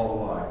turn off all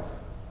the lights.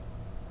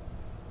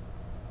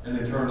 And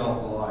they turned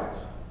off the lights.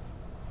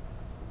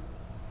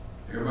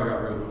 Everybody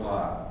got real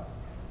quiet.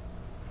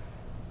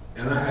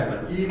 And I had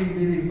an itty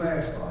bitty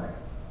flashlight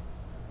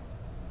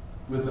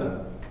with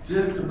a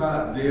just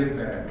about dead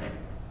battery.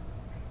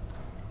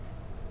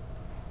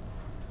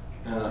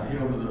 And I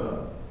held it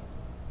up.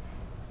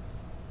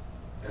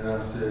 And I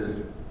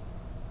said,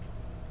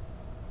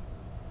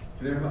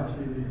 can everybody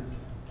see this?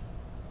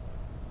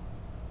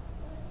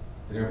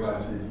 And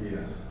everybody said,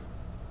 yes.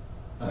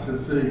 I said,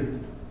 see,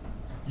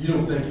 you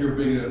don't think you're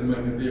big enough to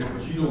make a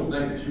difference. You don't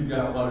think that you've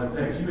got a lot it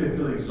takes. You may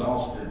feel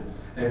exhausted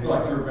and feel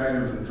like your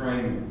batteries are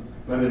draining.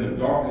 But in the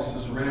darkness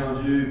that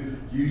surrounds you,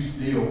 you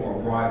still are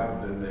brighter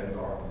than that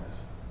darkness.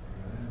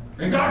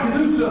 And God can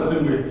do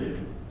something with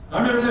you.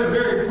 I remember that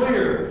very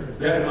clear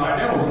that night.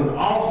 That was an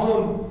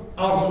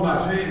awesome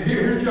night.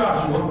 Here's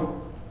Joshua.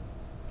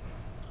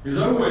 He's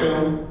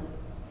overwhelmed.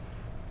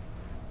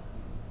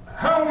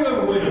 How are we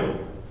overwhelmed?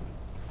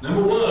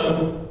 Number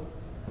one,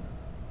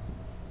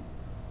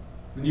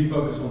 when you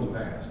focus on the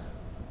past.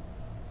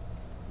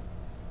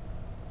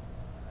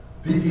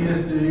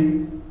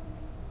 PTSD,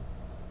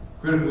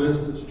 critical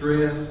incident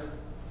stress,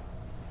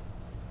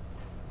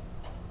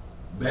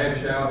 bad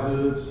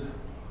childhoods,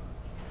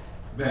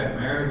 bad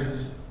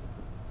marriages,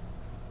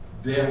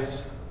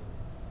 deaths,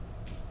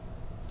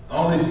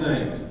 all these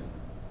things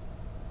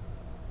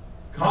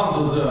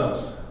causes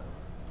us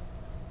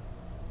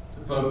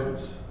to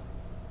focus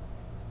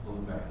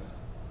on the past.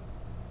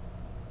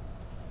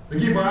 We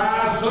keep our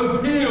eyes so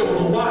peeled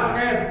on what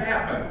has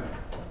happened.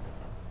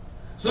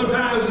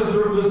 Sometimes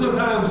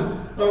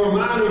a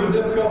reminder of a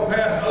difficult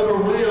past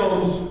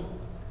overwhelms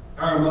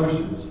our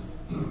emotions.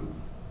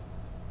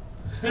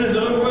 And as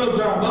it overwhelms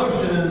our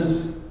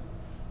emotions,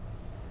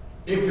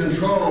 it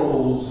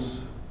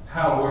controls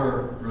how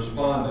we're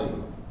responding.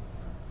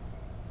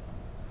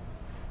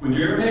 When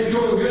everything's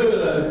going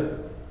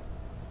good,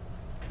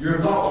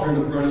 your thoughts are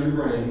in the front of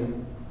your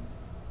brain.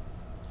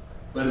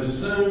 But as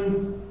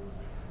soon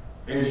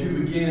as you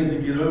begin to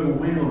get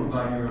overwhelmed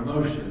by your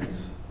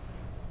emotions,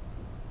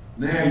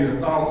 now your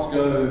thoughts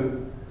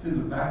go to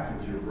the back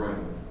of your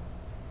brain.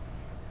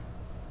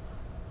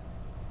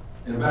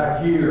 And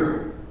back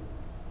here,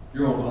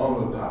 you're on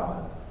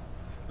autopilot.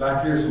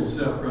 Back here's some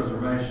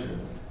self-preservation.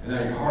 And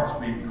now your heart's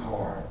beating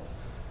hard.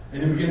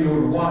 And you begin to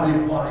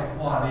wonder,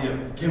 what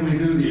if? Can we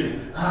do this?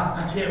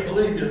 I can't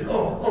believe this.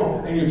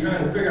 Oh. And you're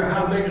trying to figure out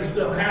how to make this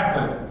stuff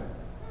happen.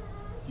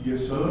 You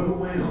get so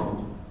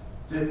overwhelmed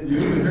that you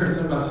even hear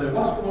somebody say,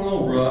 what's going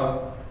on,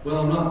 bruh? Well,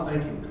 I'm not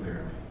thinking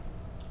clearly.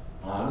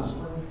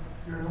 Honestly,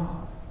 you're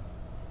not.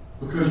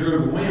 Because you're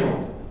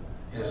overwhelmed.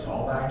 And it's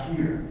all back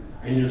here.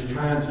 And you're just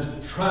trying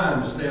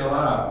to stay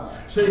alive.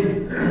 See,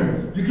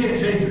 you can't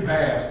change your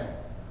past,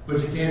 but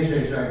you can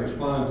change how you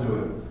respond to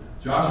it.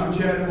 Joshua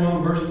chapter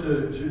 1,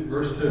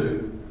 verse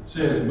 2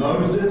 says,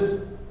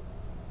 Moses,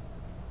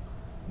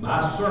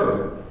 my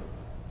servant,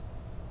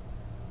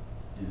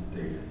 is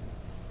dead.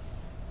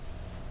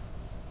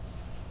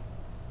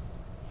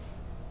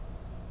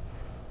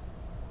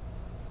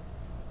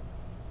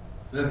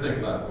 Let's think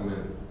about it for a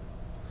minute.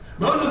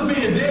 Moses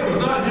being dead was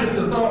not just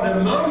the thought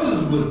that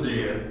Moses was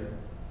dead,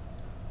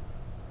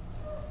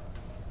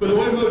 but the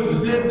way Moses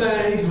did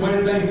things, the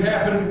way things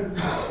happened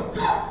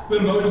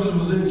when Moses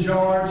was in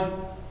charge,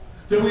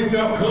 that we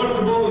felt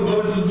comfortable when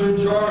Moses was in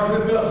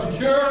charge. We felt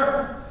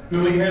secure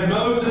when we had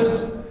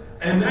Moses.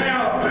 And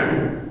now,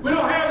 we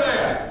don't have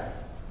that.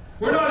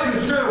 We're not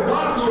even sure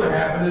what's going to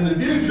happen in the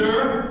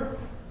future.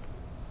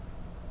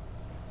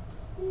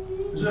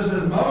 It just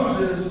says,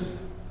 Moses,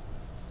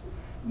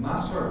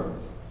 my servant,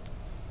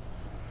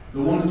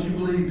 the one that you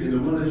believed in, the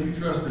one that you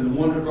trusted, the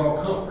one that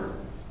brought comfort,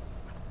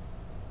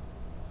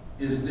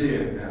 is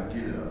dead. Now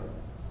get up.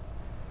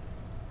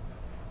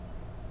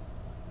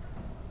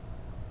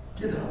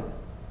 Get up.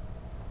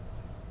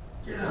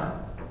 Get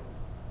up.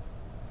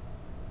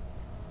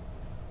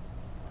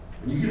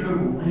 When you get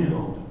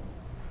overwhelmed,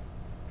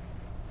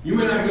 you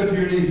may not go to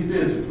your knees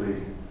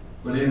physically,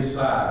 but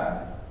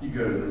inside, you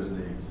go to those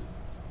knees.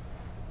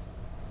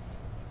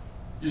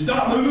 You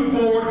stop moving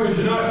forward because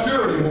you're not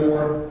sure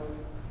anymore.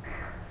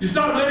 You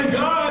stop letting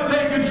God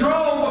take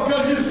control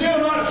because you're still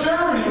not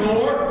sure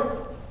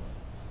anymore.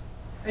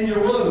 And you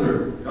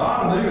wonder,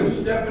 God, am I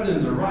even stepping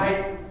in the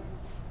right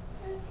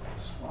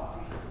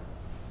spot?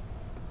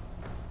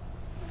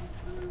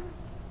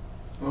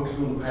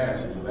 Focusing on the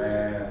past is a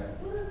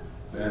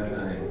bad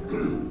thing.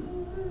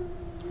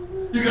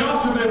 You can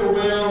also be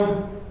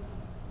overwhelmed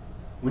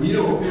when you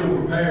don't feel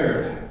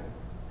prepared.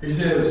 He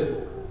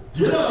says,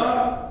 get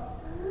up,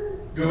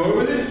 go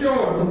over this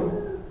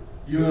Jordan,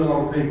 you and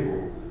all the people.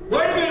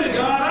 Wait a minute,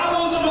 God,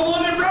 I wasn't the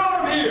one that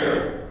brought him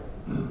here.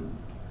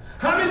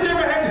 How many's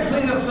ever had to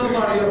clean up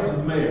somebody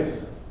else's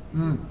mess?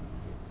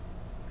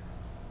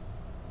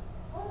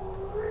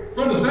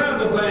 From the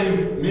sounds of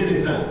things,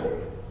 many times.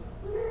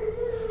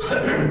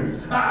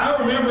 I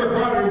remember a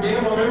Procter &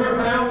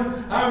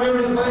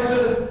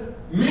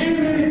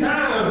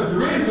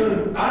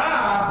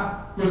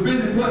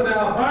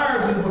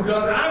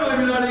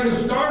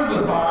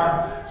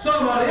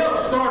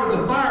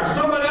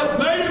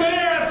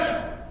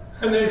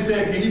 and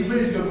said, can you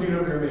please go clean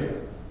up your mess?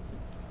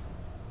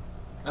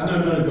 I know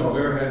none of y'all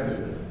ever had to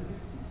do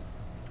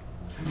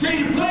that. Can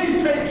you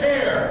please take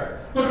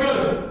care?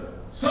 Because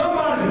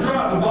somebody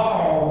dropped the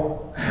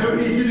ball, and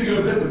we need you to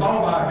go pick the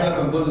ball back up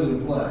and put it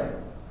in play.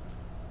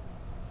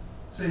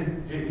 See,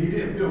 he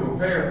didn't feel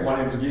prepared for what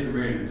he was getting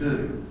ready to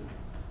do.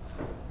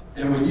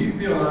 And when you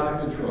feel out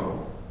of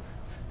control,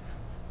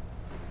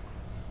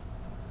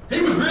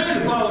 he was ready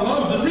to follow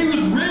Moses. He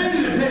was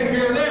ready to take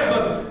care of that.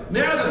 But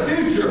now the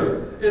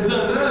future is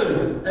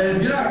unknown. And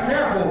if you're not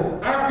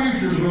careful, our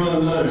futures are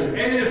unknown. And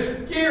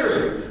it's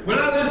scary. When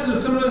I listen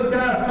to some of those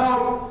guys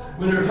talk,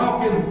 when they're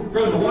talking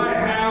from the White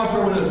House,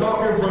 or when they're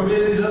talking from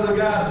any of these other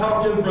guys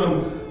talking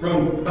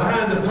from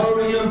behind the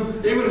podium,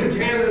 even the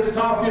candidates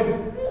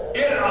talking,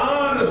 it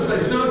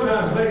honestly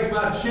sometimes makes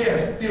my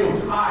chest feel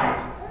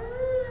tight.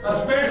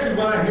 Especially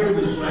when I hear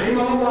the same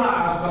old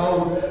lies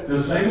told,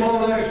 the same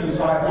old election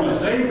cycle, the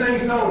same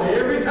things told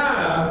every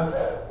time,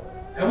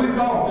 and we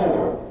fall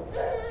for it.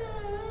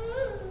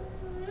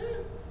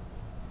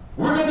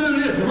 We're going to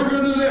do this, and we're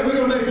going to do that. We're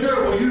going to make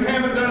sure, well, you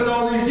haven't done it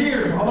all these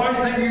years. Why do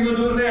you think you're going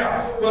to do it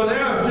now? Well,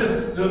 now it's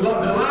just, the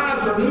lies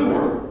are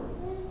newer.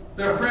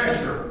 They're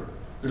fresher.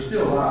 They're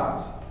still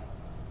lies.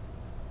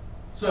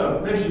 So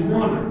it makes you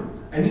wonder.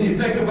 And then you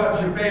think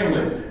about your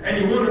family,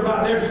 and you wonder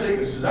about their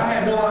sicknesses. I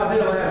had no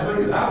idea last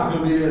week that I was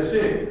going to be that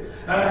sick.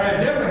 And I had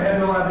definitely had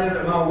no idea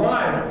that my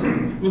wife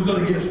was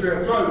going to get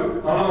strep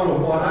throat along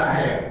with what I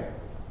had.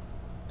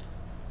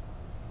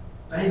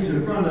 Things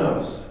in front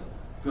of us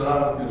feel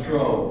out of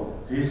control.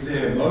 He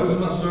said, Moses,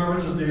 my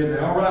servant, is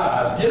dead. Now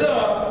rise, get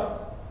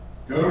up,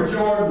 go over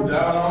Jordan,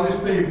 down all these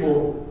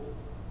people,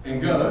 and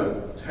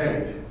go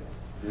take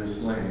this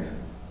land.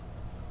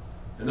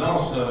 And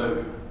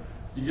also,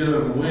 you get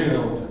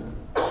overwhelmed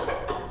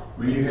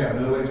when you have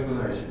no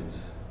explanations.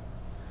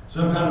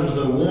 Sometimes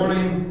there's no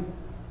warning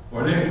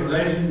or an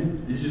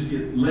explanation. You just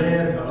get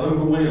led to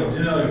overwhelmed.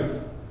 You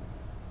know,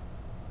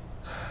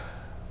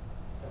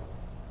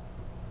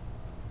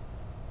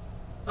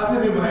 I've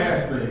had people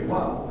ask me,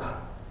 why?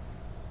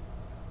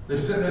 They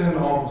sit down in the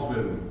office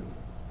with me,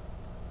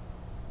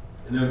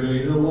 and they'll go,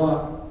 you know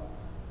what?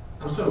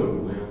 I'm so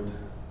overwhelmed.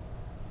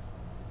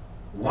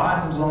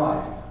 Why did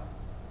life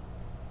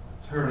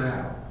turn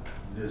out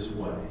this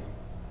way?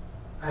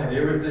 I had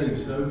everything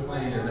so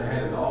planned. I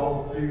had it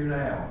all figured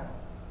out.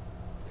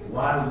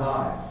 Why did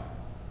life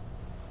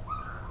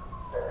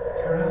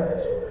turn out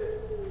this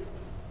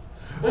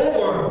way?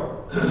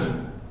 Or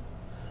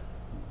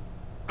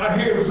I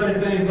hear them say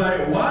things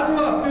like, why do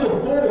I feel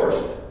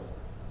forced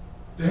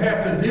to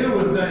have to deal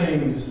with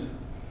things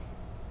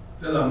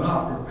that I'm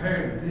not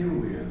prepared to deal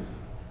with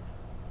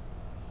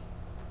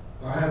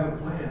or haven't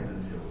planned to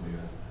deal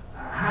with?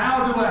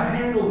 How do I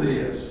handle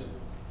this?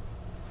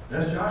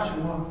 That's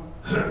Joshua.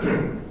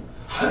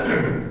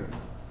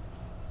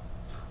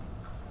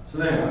 So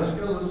now, let's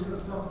go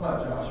talk about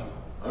Joshua.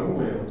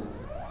 Overwhelmed.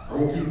 I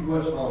won't keep you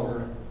much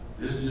longer.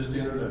 This is just the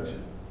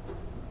introduction.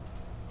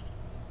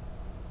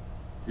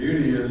 Here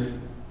it is.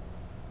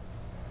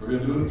 We're going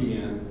to do it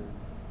again.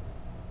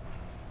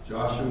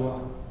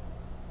 Joshua,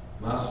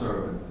 my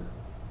servant,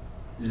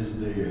 is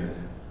dead.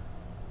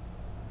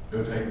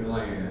 Go take the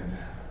land.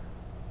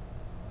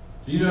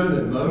 Do you know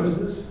that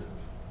Moses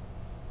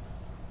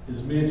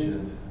is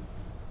mentioned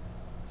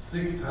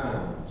 6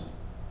 times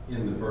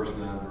in the first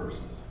 9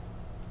 verses?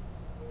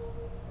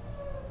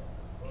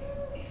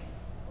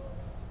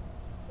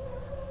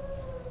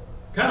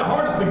 Kind of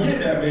hard to forget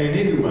that man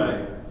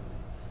anyway.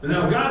 But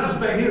now God's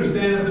expecting him to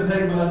stand up and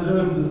take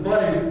Moses'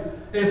 place.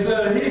 And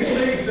so he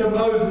speaks to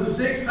Moses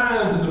 6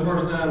 times in the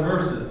first 9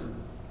 verses.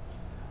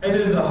 And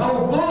in the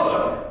whole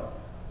book,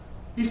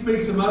 he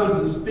speaks to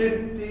Moses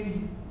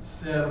 57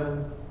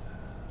 times.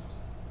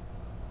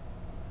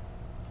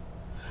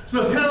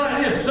 So it's kind of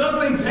like this.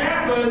 Something's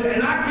happened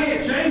and I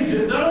can't change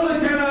it. Not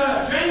only can I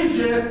not change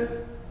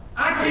it,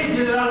 I can't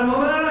get it out of my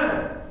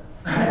mind.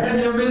 Have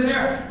you ever been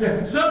there?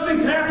 Yeah.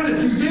 Something's happened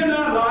that you did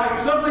not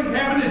like. Something's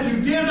happened that you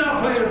did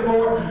not plan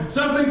for.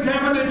 Something's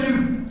happened that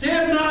you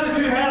did not, if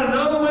you had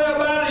another way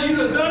about it, you'd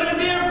have done it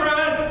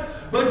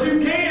different. But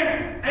you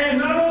can't. And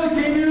not only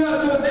can you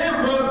not do it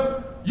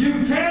different,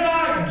 you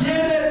cannot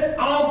get it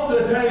off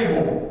the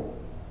table.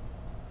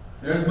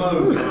 There's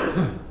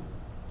Moses.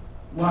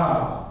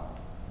 Wow.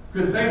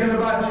 Good thinking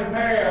about your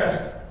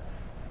past.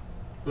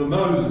 But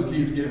Moses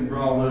keeps getting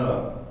brought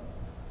up.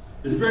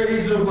 It's very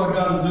easy to look what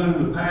God is doing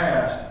in the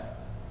past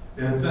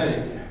and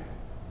think,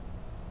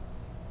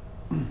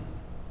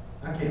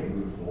 I can't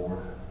move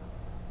forward.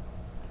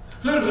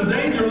 So there's a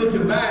danger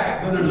looking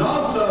back, but there's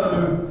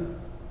also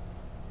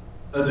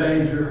a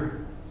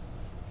danger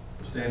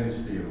of standing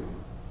still.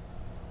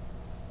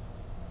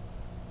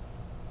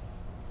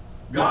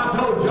 God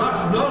told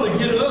Joshua not only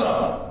get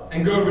up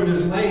and go over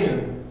this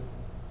land,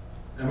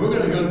 and we're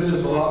going to go through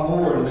this a lot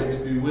more in the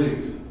next few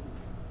weeks.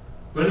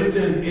 But it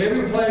says,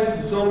 every place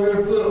the sole of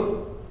your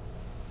foot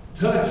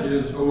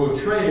touches or will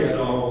tread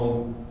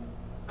on,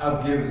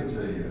 I've given it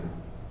to you.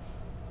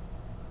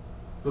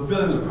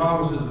 Fulfilling the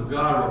promises of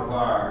God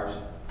requires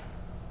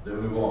that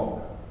we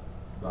walk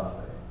by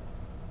faith.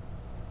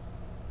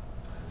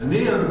 And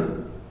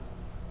then,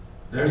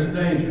 there's a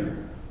danger.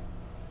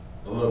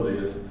 I love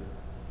this.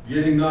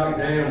 Getting knocked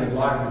down in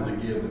life is a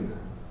given.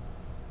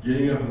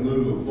 Getting up and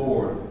moving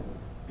forward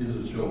is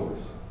a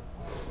choice.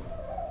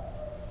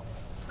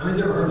 How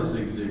many's ever heard of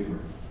Zig Ziglar?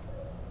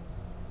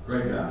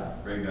 Great guy,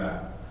 great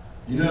guy.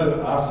 You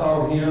know, I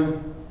saw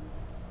him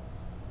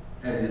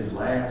at his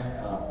last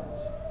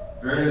conference.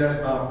 Very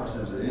last conference.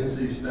 It was at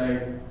NC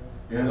State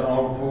in the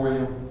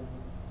auditorium.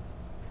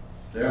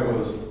 There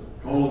was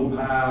Colin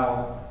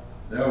Powell.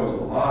 There was a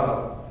lot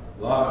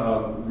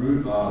of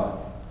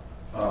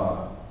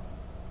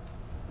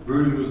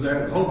Rudy was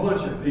there. A whole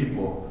bunch of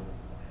people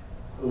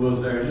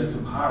was there. Just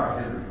some power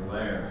hitters were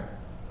there.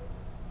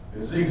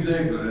 And Zig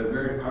Ziglar, that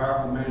very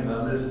powerful man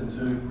that I listened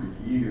to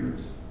for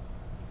years,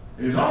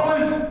 he was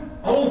always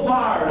on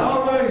fire and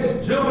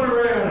always jumping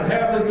around and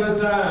having a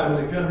good time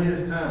when it come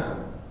his time.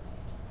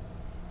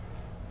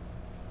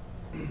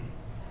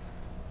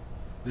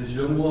 This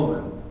young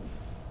woman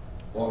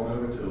walked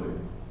over to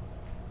him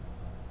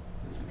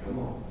and said, "Come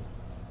on."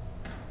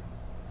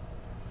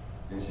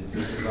 And she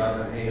took him by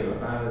the hand. I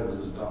found it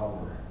was his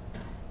daughter.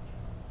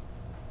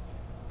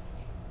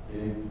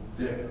 And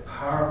that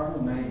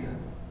powerful man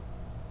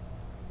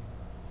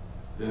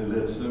that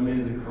led so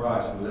many to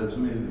Christ and led so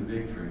many to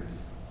victory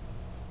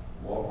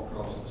walked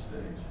across the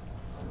stage.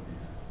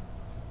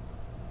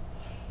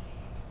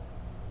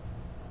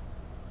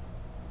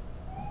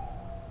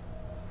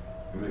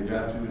 When they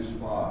got to his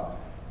spot,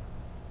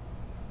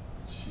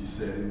 she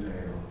set him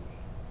down.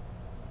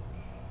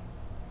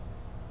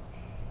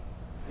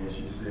 And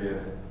she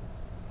said,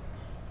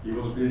 "He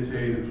wants me to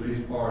tell you to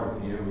please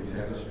pardon him. He's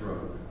had a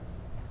stroke.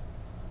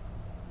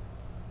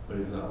 But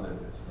he's not letting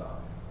it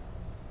stop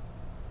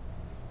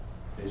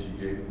him." And she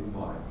gave him the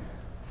mic.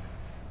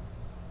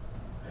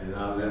 And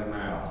out of that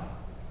mouth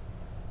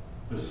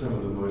was some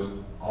of the most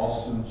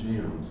awesome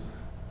gems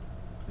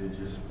that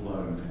just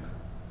flowed.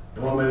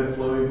 And what made it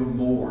flow even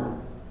more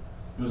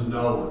was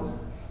knowing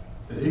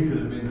that he could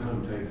have been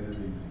home taking it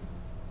easy.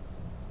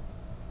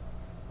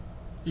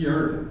 He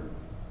earned it.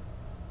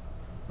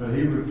 But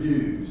he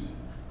refused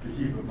to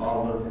keep it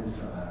bottled up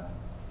inside.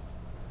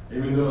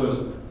 Even though his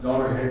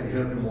daughter had to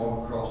help him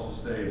walk across the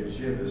stage, and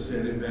she had to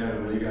set him down,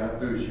 and when he got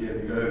through, she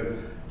had to go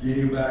get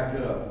him back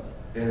up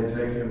and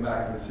take him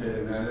back and set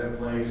him down. That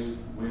place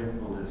went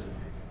ballistic.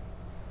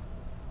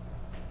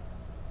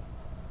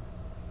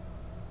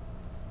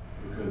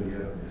 Because he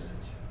had a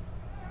message.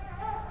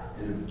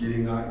 And it was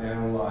getting knocked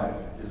down in life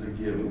is a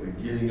given,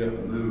 but getting up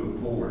and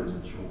moving forward is a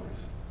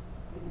choice.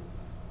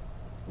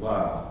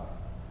 Wow.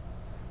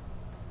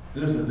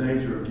 There's a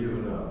danger of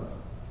giving up.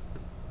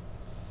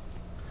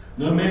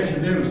 No man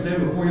should never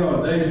stand before you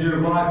on the days of your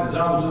life. As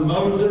I was with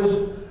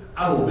Moses,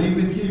 I will be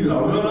with you. I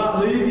will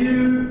not leave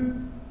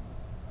you,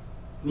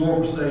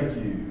 nor forsake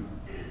you.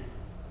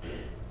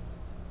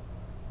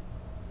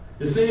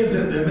 It seems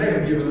that they may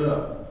have given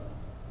up.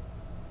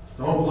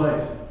 The whole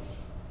place.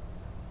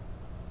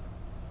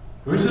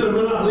 When he said, "I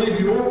will not leave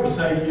you or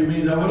forsake you,"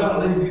 means I will not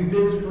leave you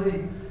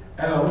physically,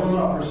 and I will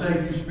not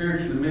forsake you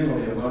spiritually,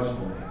 mentally,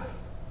 emotionally.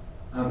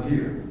 I'm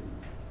here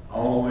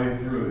all the way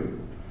through.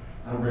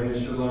 I'm bringing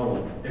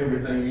shalom.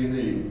 Everything you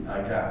need,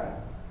 I got it.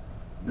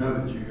 Know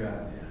that you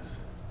got this.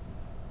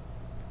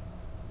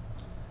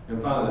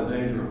 And finally, the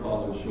danger of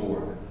falling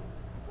short.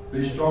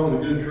 Be strong and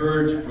of good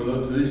courage, for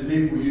to these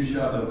people you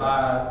shall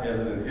divide as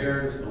an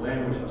inheritance the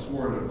land which I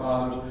swore to their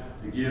fathers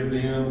to give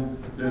them.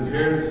 The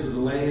inheritance is the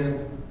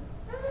land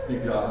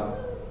that God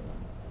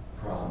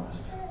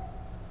promised.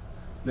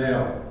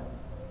 Now,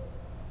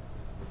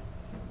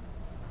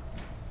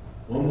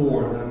 one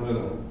more, and I'm going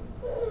to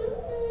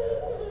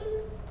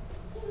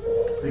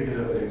pick it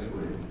up next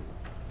week.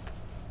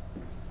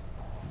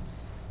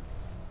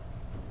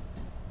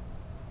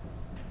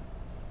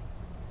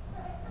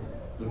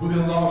 The book of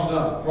the law shall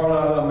not depart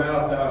out of thy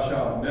mouth. Thou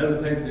shalt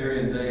meditate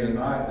therein day and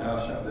night.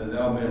 That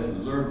thou mayest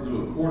observe to do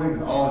according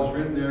to all that's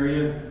written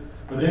therein.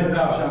 For then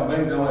thou shalt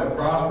make thy way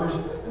prosperous,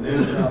 and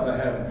then shalt thou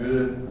have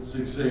good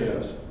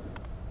success.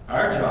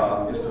 Our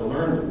job is to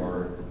learn the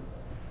word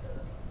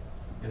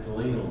and to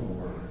lean on the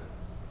word.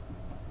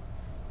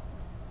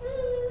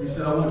 He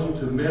said, I want you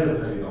to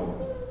meditate on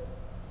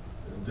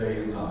it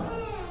day and night.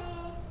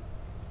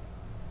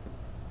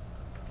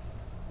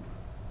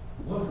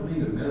 What does it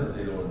mean to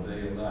meditate on it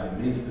day and night? It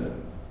means to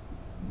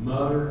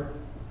mutter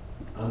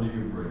under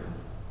your breath.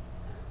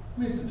 It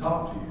means to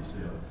talk to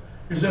yourself.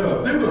 You say,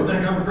 well, people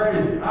think I'm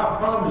crazy. I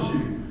promise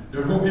you,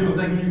 there's more people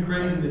thinking you're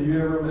crazy than you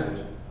ever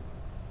imagined.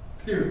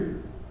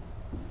 Period.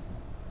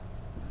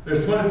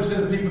 There's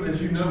 20% of people that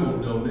you know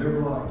will never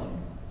like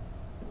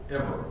you.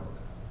 Ever.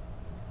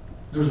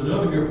 There's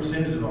another good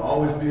percentage that will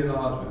always be at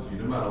odds with you.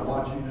 No matter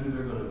what you do,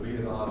 they're going to be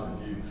at odds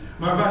with you.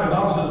 Matter of fact, the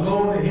Bible says,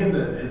 woe unto him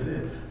that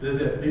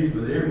is at peace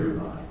with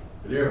everybody.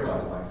 But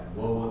everybody likes it.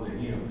 Woe unto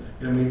him.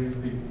 That means he's a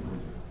people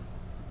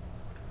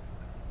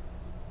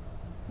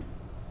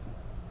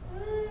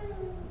pleaser.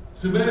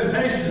 So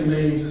meditation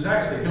means it's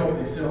actually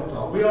healthy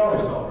self-talk. We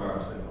always talk to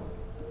ourselves.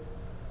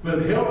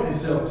 But healthy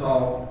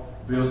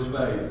self-talk builds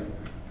faith.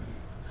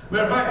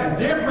 Matter of fact,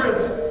 the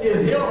difference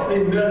in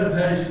healthy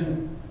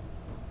meditation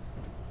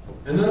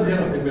and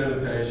unhealthy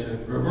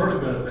meditation, reverse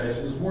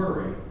meditation, is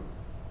worry.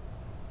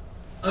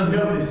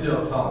 Unhealthy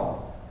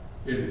self-talk.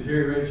 It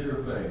deteriorates your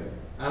faith.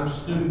 I'm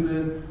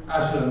stupid. I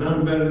should have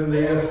known better than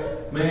this.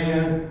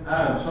 Man,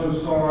 I am so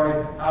sorry.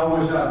 I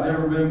wish I'd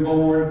never been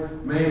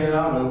born. Man,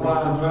 I don't know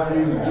why I'm trying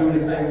to even do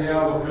anything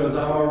now because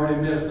I've already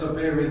messed up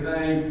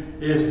everything.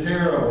 It's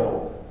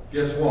terrible.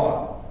 Guess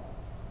what?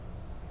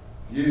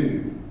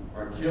 You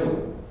are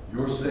killing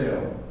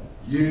yourself.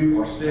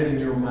 You are setting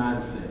your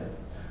mindset.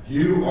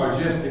 You are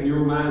adjusting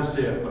your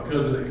mindset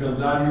because it comes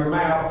out of your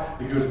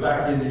mouth, it goes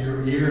back into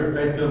your ear, and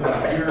faith comes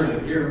by hearing,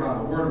 and hearing by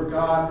the Word of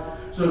God.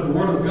 So the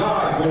Word of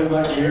God going in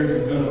my ears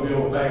is going to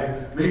build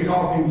faith. Me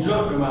talking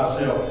junk to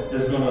myself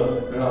is going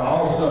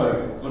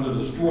to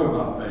destroy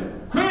my faith.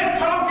 Quit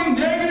talking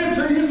negative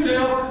to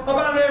yourself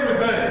about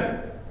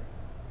everything.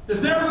 It's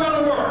never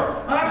going to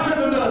work. I should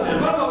have done this.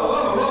 Blah, blah,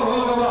 blah, blah,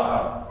 blah, blah,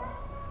 blah.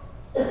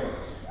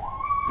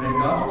 Take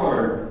God's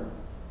Word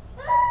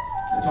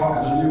and talk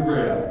in a new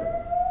breath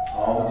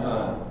all the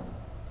time.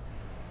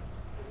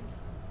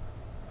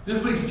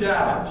 This week's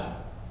challenge.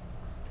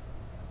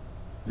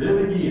 Then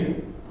again.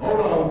 Hold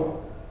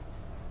on.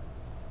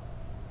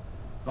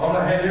 Thought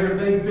I had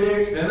everything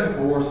fixed, and of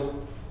course,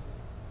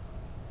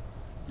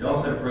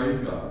 y'all said praise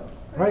God.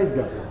 Praise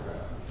God.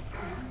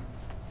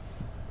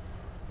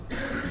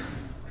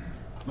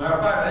 Matter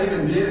of fact, I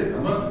even did it. I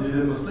must have did it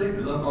in my sleep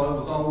because I thought it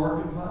was all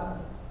working fine.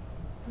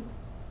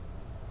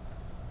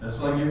 That's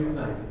what I get for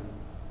thinking.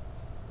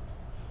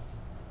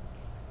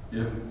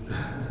 If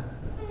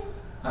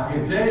I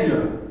can tell you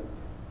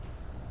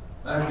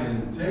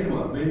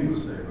what Benny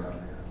was saying right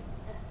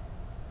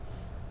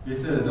there. It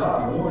said a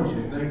doctor warns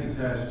you think it's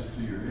hazardous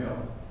to your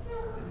health.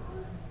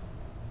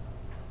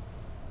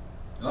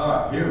 All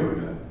right, here we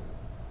go.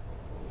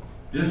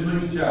 This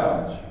week's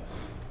challenge.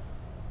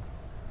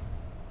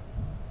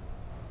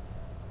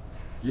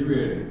 Get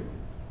ready.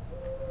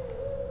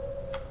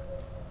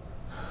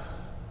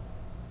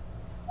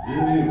 Do it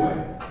anyway.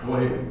 Go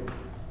ahead.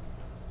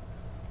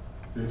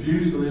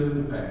 Refuse to live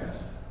in the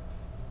past.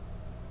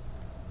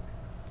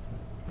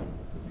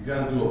 You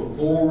got to do a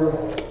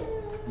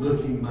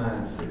forward-looking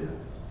mindset.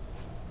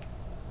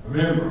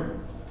 Remember,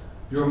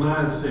 your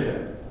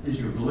mindset is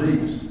your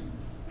beliefs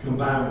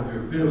combined with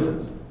your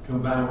feelings,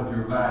 combined with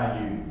your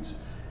values,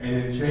 and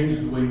it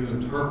changes the way you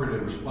interpret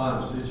and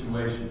respond to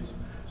situations.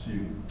 So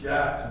you've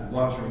got to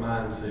watch your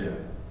mindset.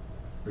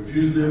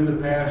 Refuse to live in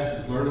the past.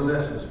 Just learn the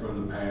lessons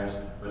from the past,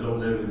 but don't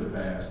live in the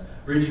past.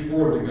 Reach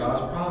forward to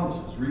God's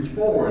promises. Reach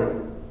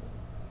forward,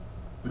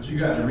 but you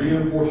got to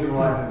reinforce your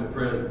life in the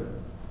present.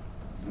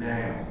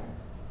 Now.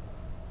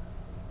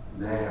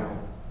 Now.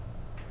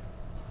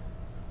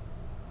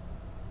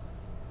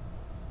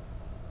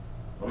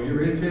 I'll get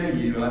ready to tell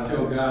you, I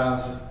tell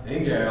guys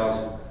and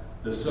gals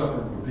that suffer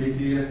from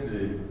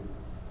PTSD,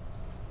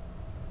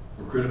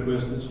 or critical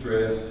incident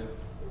stress,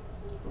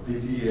 or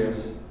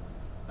PTS,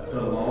 I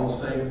tell them all the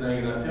same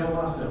thing, and I tell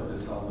myself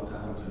this all the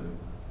time too.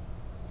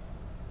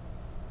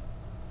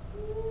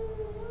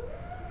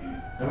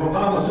 And if I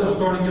find myself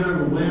starting to get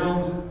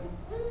overwhelmed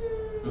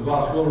with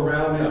what's going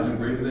around me, I do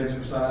breathing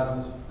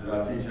exercises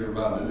that I teach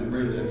everybody to do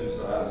breathing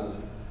exercises.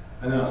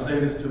 And then I say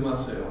this to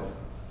myself.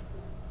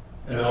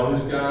 And all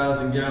these guys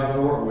and gals I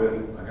work with,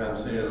 I got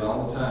them saying it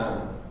all the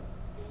time.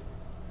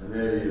 And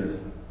that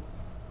is,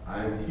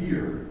 I'm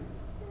here.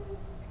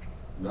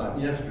 Not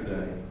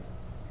yesterday.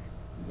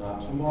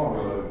 Not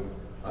tomorrow.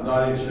 I'm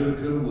not in shoulda,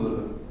 coulda,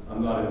 woulda.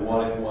 I'm not in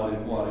what if.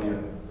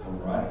 I'm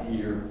right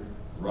here,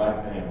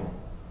 right now.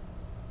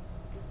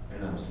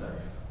 And I'm safe.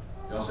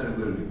 Y'all say it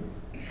with me.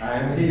 I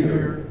am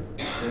here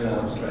and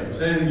I'm safe.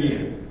 Say it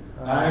again.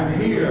 I am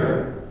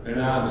here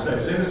and I'm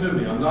safe. Say this with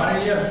me. I'm not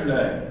in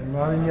yesterday. I'm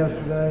not in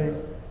yesterday.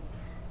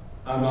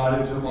 I'm not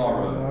in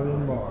tomorrow. I'm not in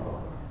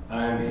tomorrow.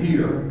 I am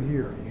here I'm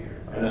here.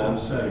 and I'm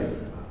safe.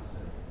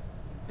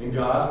 And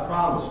God's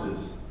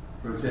promises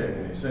protect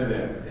me. Say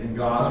that. And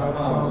God's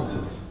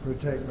promises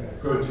Protect me.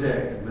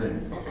 protect me.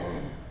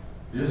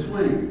 This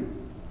week,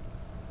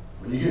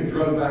 when you get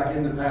drugged back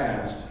in the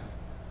past,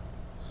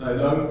 say,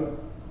 no,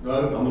 I'm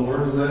going to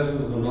learn the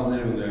lessons and I'm not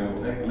living there. I'm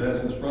going to take the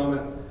lessons from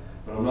it,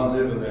 but I'm not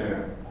living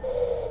there.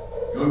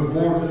 Go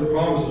forward to the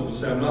promises and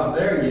say, I'm not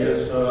there yet,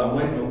 so I'm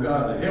waiting on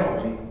God to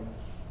help me.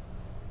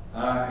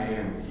 I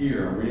am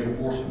here. I'm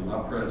reinforcing my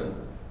present.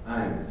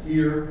 I am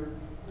here.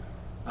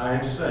 I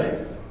am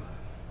safe.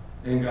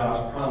 And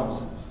God's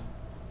promises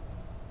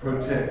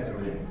protect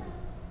me.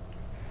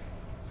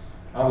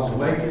 I was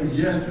awakened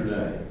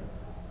yesterday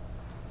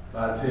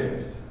by a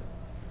text.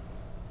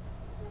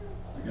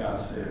 The guy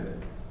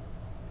said,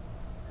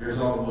 here's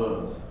all it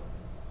was.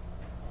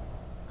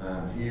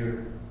 I'm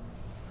here.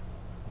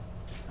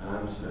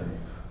 I'm safe.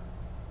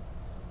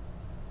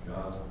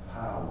 God's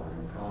power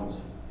and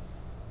promises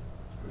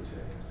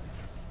protect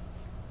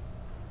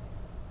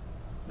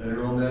me.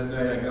 Later on that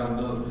day, I got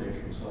another text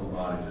from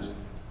somebody. Just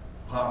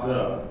popped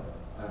up.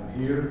 I'm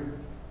here.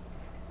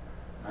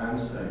 I'm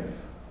safe.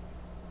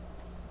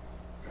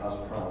 God's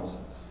promises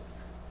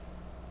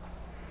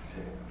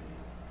protect me.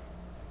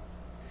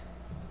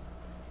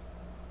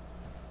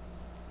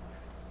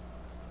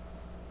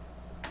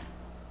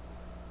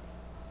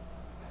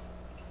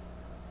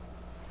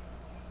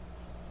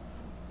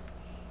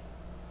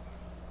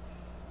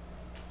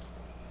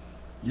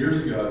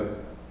 Years ago,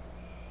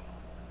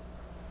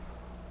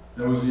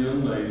 there was a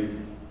young lady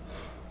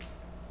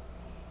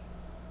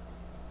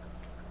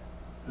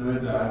who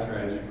had died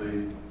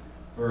tragically.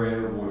 Her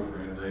and her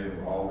boyfriend, they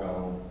were all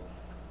gone.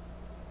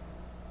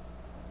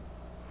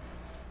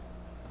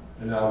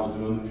 And I was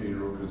doing the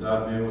funeral because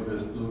I'd been with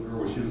this little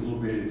girl. She was a little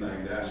bitty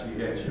thing. Now she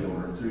had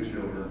children, 2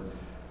 children,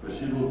 but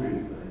she was a little bitty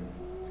thing.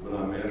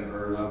 When I met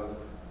her, and I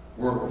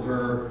worked with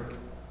her.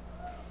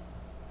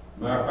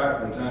 Matter of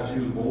fact, from the time she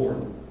was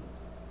born.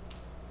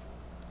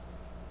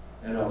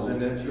 And I was in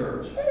that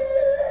church.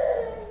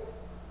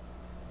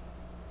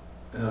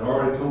 And I'd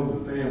already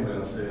told the family,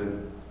 I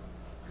said,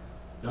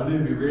 y'all need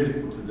to be ready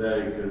for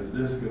today because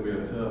this is going to be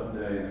a tough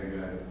day. And they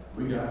go,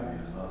 we got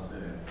this. I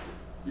said,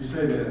 you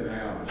say that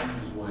now, but you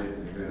just wait.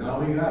 And they go, no,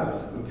 we got it. I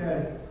said,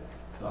 okay.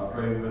 So I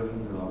prayed with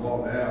them and I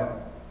walked out.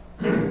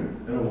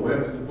 And on the way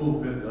up to the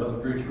pulpit, the other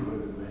preacher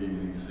looked at me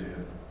and he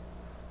said,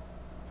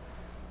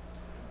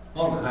 I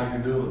don't know how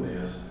you're doing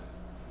this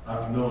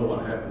after knowing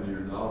what happened to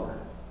your daughter.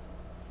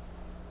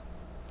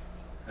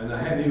 And I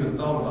hadn't even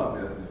thought about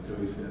Bethany until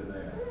he said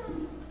that.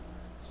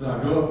 So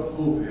I go up to the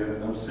pulpit,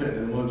 and I'm sitting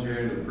in one chair,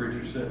 and the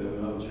preacher's sitting in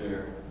another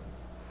chair.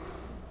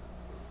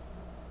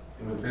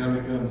 And when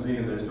family comes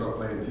in, they start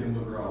playing Tim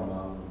McGraw, My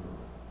Little Girl.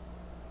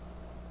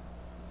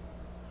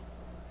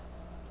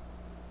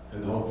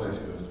 And the whole place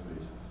goes to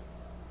pieces.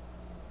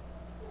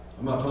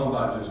 I'm not talking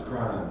about just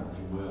crying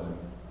and wailing.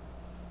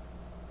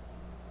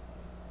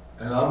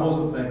 And I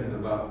wasn't thinking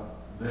about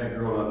that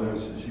girl I knew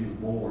since she was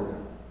born.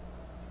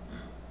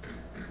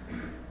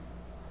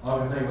 All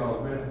I could think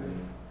about was Bethany,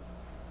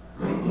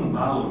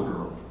 my little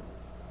girl.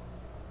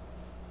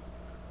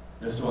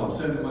 And so I'm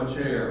sitting in my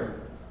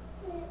chair.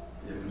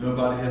 If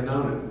nobody had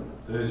known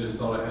it, they just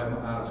thought I had my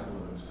eyes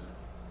closed.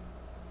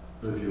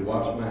 But if you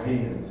watch my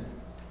hand,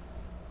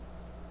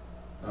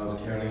 I was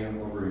counting out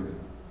my breathing.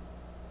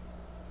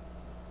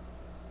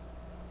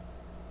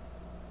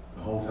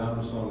 The whole time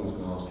the song was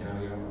going, I was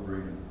counting out my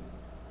breathing.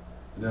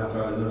 And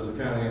after I was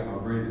counting out my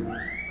breathing,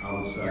 I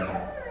would say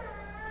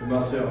to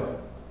myself,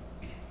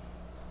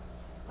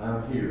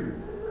 I'm here.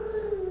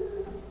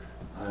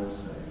 I'm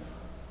safe.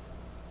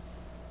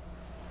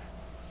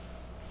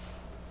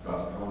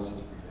 God's promises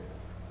protect.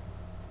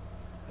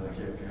 And I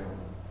kept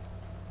counting.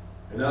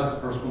 And I was the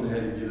first one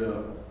that had to get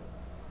up.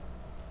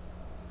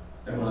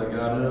 And when I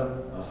got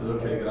up, I said,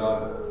 okay,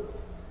 God,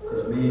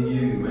 it's me and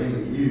you,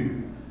 mainly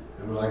you.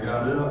 And when I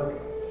got up,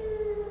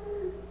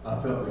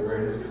 I felt the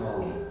greatest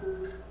calm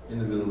in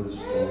the middle of the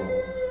storm.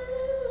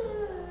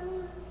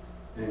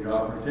 And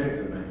God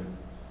protected me.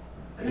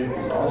 And it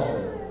was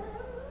awesome.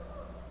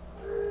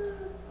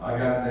 I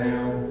got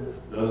down,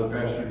 the other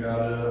pastor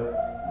got up,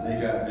 and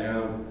they got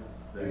down.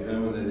 They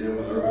come and they did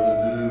what they were going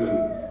to do.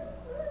 And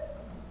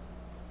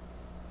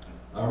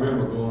I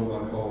remember going to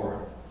my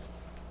car,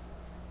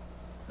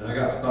 and I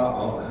got stopped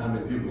by I don't know how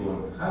many people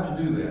going, how'd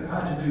you do that?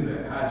 How'd you do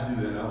that? How'd you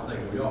do that? And I was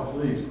thinking, will y'all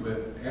please quit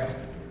asking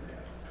me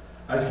that.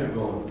 I just kept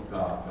going,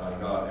 God, God,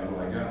 God. And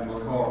when I got in my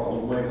car on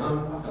the way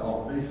home, I fell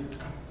off pieces.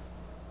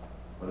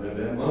 But at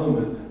that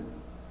moment,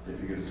 if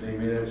you could have seen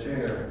me in that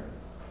chair,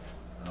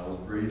 I was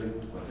breathing,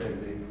 my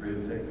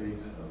breathing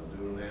techniques, I was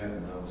doing that,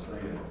 and I was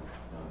saying,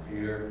 I'm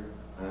here,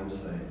 I'm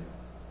safe.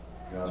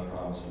 God's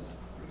promises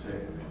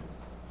protect me.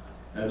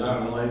 And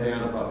I'm going to lay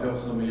down, if I've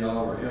helped some of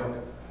y'all or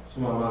helped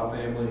some of my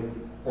family,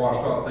 or I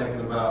start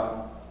thinking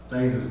about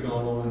things that's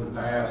gone on in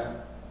the past,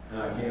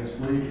 and I can't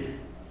sleep,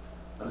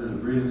 I do the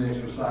breathing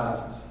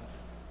exercises,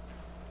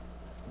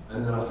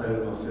 and then I say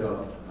to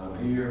myself,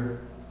 I'm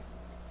here,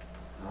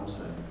 I'm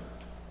safe.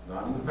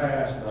 Not in the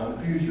past, not in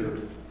the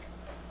future,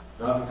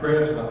 not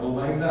depressed, not full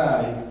of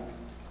anxiety.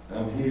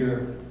 I'm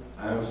here,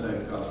 I am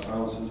safe. God's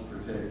promises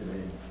protect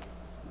me.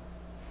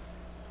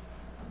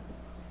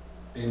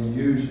 And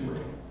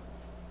usually,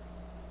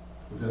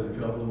 within a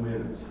couple of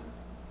minutes,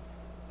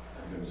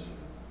 I go to sleep.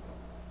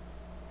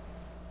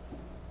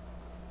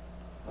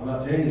 I'm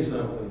not telling you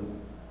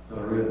something that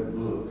I read in the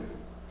book.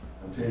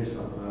 I'm telling you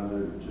something I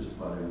do just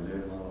about every day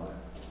of my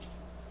life.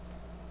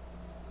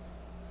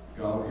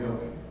 God will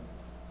help you.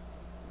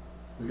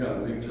 We got a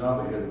big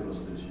job ahead of us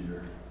this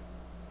year.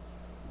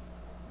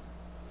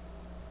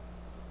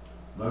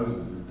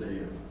 Moses is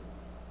dead.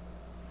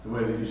 The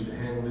way they used to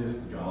handle this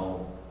is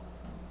gone.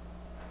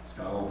 It's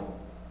gone.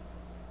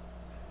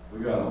 We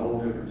got a whole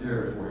different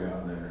territory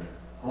out there.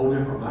 A whole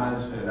different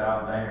mindset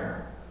out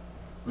there.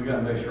 We got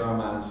to make sure our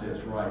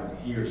mindset's right in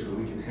here so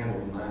we can handle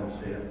the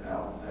mindset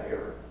out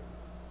there.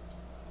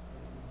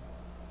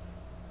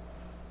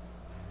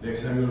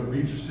 Next time you're going to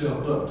beat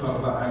yourself up and talk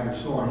about how you're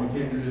sorry, you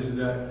can't do this and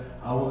that.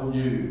 I want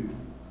you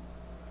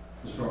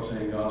to start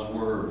saying God's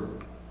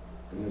word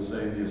and then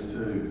say this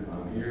too.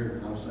 I'm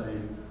here, I'm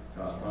safe,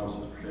 God's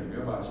promises protect me.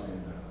 Everybody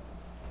stand up.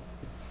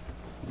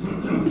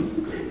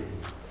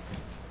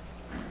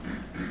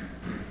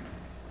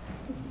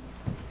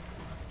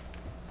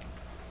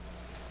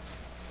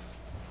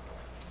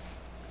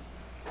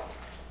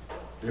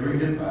 Every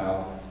head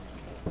bowed,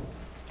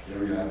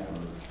 every eye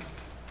closed.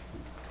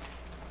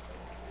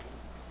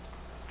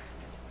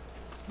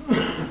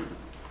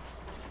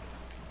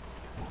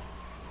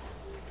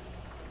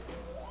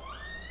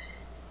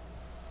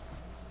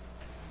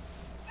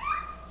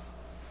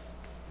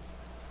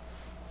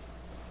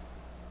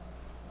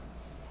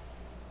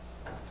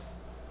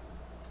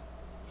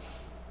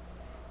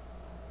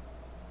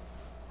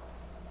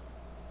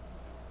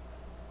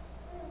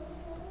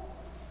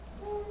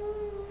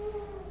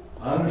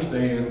 I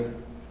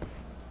understand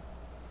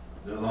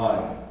that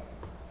life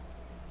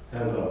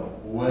has a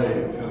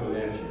way of coming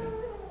at you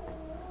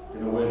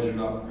in a way that you're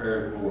not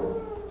prepared for.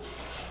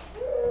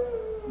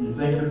 You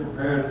think you're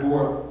prepared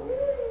for it,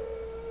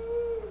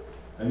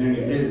 and then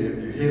you're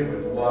hit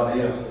with the what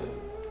ifs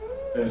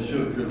and the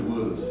shoulda, coulda,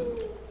 wouldas.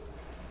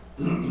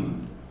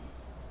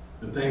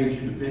 The thing that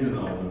you depended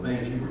on, the thing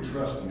that you were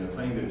trusting, the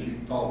thing that you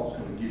thought was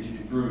going to get you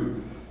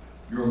through,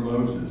 your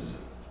Moses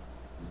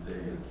is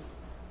dead.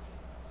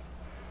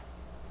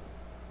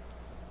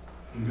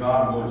 And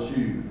God wants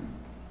you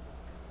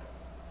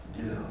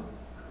to get up,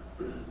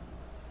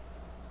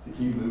 to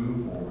keep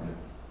moving forward.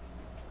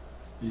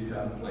 He's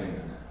got a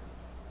plan.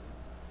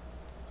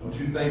 Don't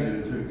you think that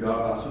it took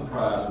God by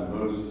surprise when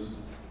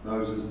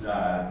Moses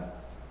died?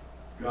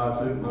 God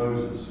took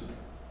Moses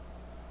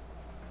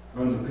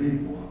from the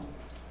people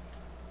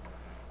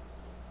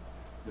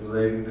and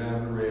laid him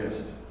down to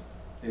rest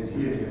and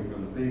hid him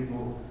from the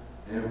people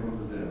and from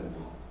the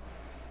devil.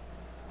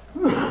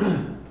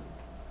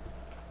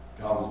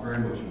 God was very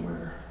much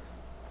aware.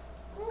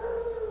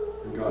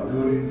 And God knew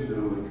what he was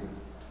doing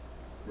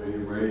when he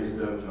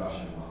raised up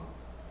Joshua.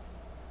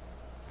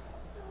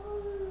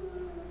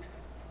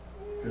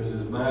 Because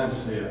his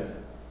mindset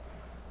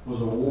was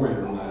a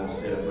warrior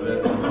mindset, but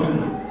at the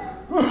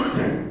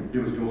moment it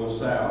was going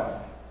south.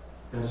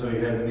 And so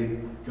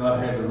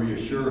God had to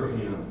reassure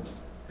him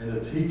and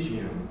to teach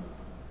him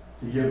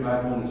to get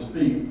back on his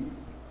feet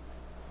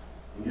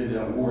and get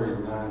that warrior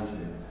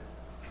mindset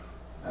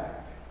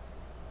back.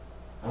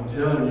 I'm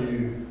telling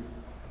you,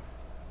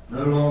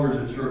 no longer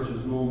is the church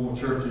as normal,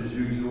 church as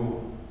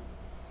usual.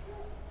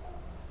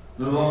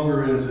 No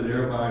longer is it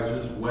everybody's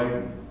just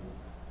waiting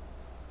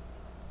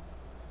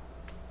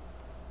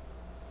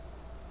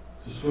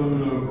to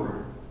swoon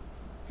over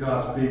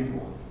God's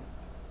people.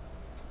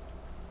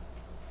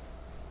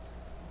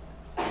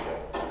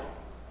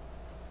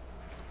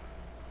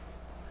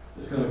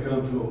 It's going to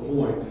come to a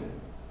point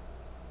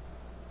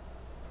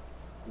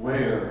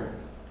where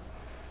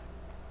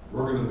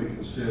we're going to be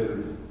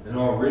considered, and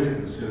already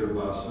considered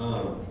by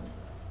some,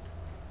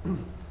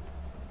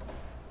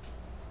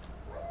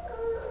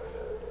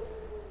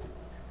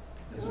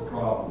 as a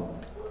problem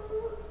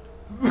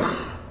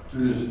to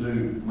this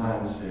new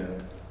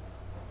mindset.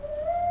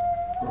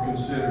 We're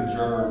considered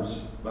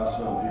germs by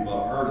some people.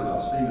 I've heard it,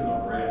 I've seen it,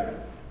 I've read it.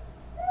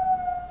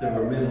 They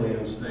were mentally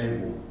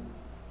unstable.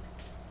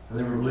 And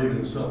they were believing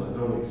in something that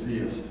don't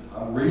exist.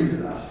 I read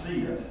it, I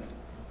see it.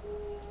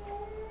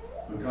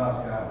 But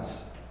God's got us.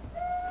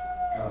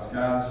 God's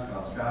got us,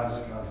 God's got us,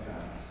 God's got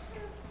us.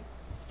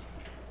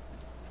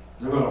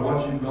 No matter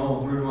what you've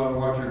gone through, no matter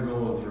what you're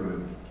going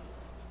through,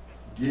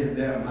 get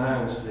that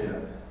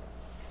mindset.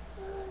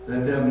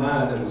 Let that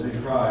mind that was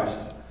in Christ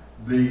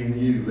be in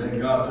you.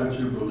 Let God touch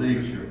your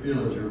beliefs, your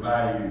feelings, your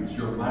values,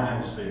 your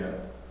mindset.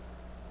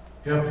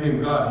 Help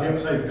him, God.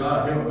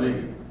 God, help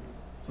me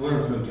to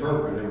learn to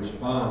interpret and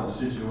respond to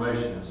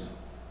situations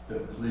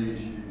that please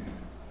you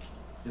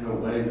in a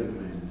way that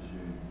pleases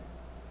you.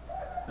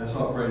 That's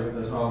all praise.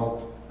 That's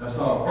all. First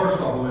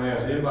off, I'm going to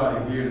ask anybody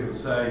here that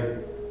would say,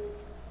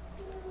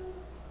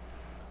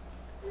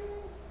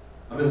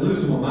 I've been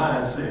losing my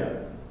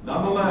mindset.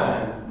 Not my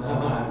mind, my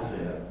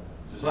mindset.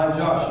 Just like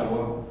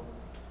Joshua.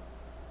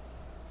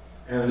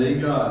 And I need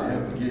God to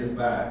help me get it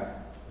back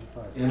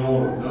in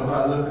order.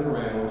 Nobody looking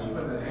around. Just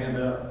put that hand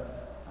up.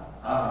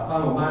 I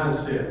find my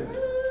mindset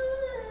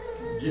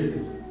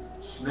getting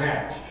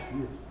snatched.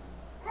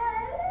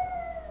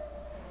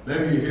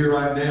 Maybe you're here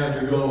right now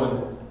and you're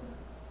going,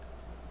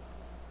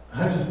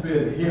 I've just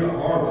been hit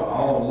hard by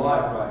all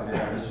life right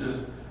now. It's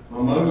just, my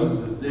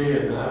Moses is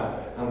dead and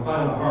I'm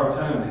finding a hard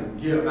time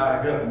to get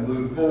back up and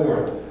move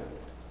forward.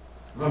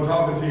 If I'm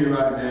talking to you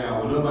right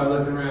now, with nobody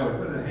looking around,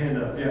 put that hand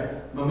up.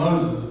 Yeah, my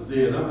Moses is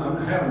dead. I'm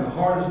having the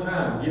hardest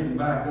time getting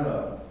back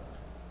up.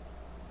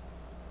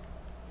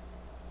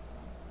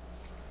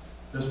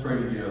 Let's pray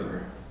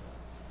together.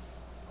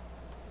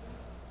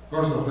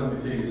 First off, let me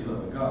tell you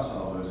something. God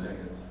saw those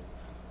hands.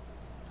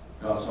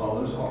 God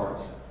saw those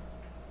hearts.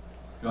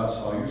 God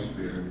saw your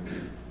spirit.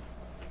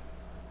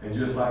 And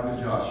just like with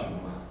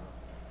Joshua,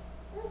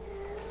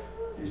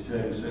 he's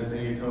telling you the same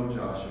thing he told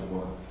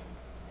Joshua.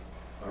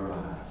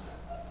 Arise.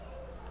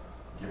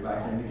 Get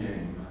back in the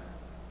game.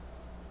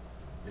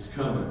 It's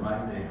coming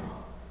right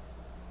now.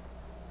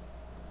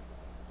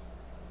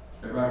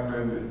 Everybody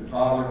pray with me.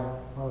 Father,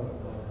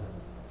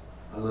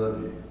 I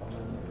love you.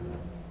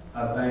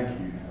 I thank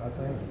you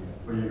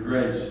for your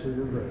grace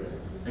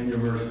and your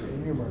mercy.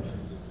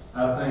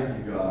 I thank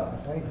you, God,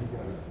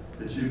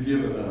 that you've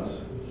given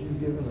us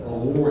a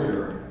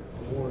warrior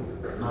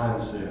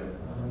mindset.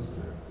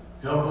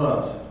 Help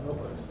us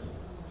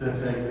to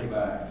take it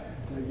back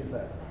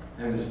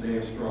and to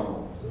stand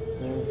strong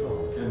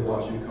in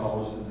what you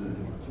call us to do.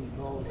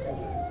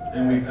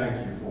 And we thank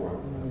you for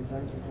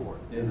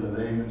it. In the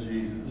name of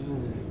Jesus,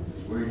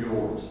 we're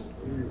yours.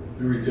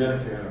 We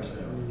rededicate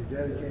ourselves.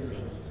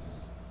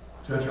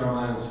 Touch our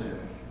mindset.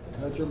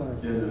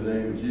 In the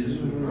name of Jesus,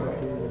 we pray.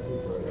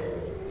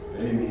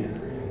 Amen.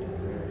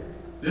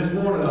 This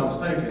morning I was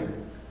thinking,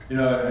 You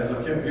know, as I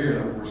kept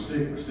hearing, we're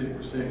sick,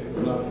 and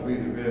we're not going to be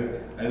the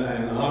bit. And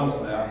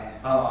honestly,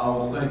 I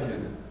was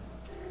thinking,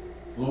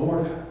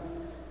 Lord,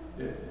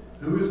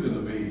 who is going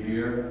to be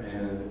here?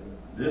 And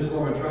this is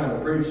what I've been trying to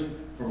preach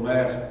for the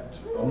last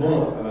a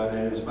month,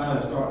 and it's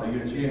finally starting to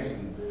get a chance.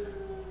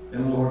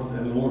 And the Lord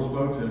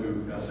spoke to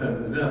me. I said,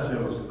 I'm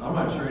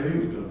not sure Eddie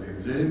was going to be here,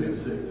 because Eddie been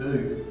sick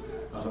too.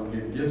 I said, I'm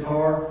getting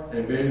guitar,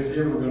 and Betty's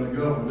here, we're going to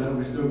go up, and then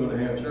we're still going to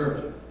have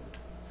church.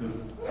 Because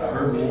I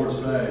heard the Lord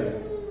say,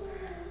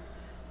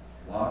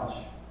 watch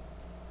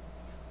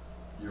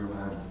your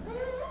mindset.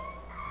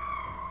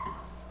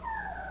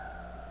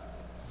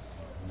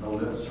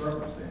 Don't let the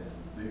circumstances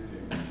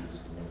dictate you this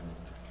morning.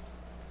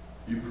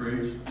 You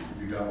preach, if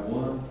you got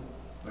one,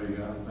 or you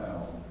got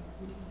 1,000.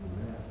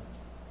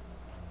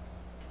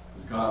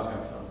 Because God's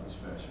got something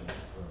special.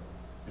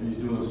 And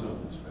He's doing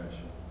something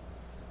special.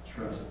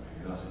 Trust me.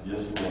 And I said,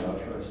 yes, Lord,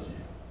 I trust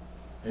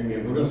you. Amen.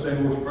 We're going to say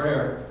the Lord's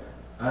Prayer.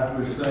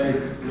 After we say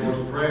the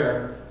Lord's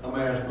Prayer, I'm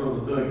going to ask Brother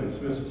Doug to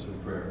dismiss us in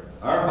prayer.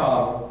 Our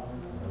Father,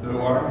 who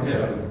art in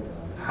heaven,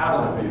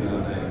 hallowed be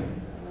thy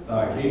name.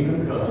 Thy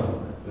kingdom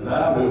come,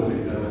 thy will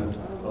be done,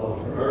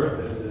 on earth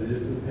as it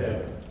is in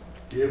heaven.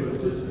 Give us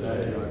this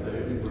day our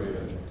daily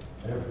bread,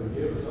 and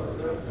forgive us our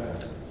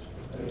trespasses,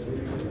 as we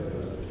forgive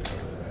those who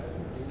trespass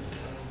against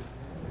us.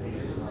 And lead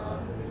us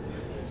not into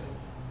temptation,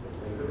 but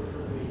deliver us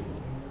from evil.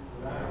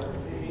 For thine is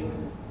the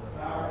kingdom, the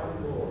power, and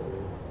the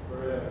glory,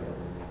 forever.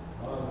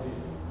 Amen.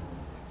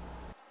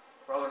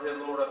 Father in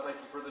heaven, Lord, I thank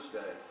you for this day.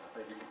 I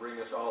thank you for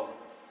bringing us all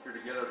here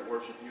together to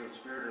worship you in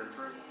spirit and in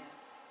truth.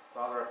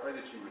 Father, I pray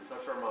that you would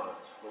touch our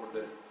minds, Lord,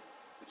 that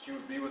you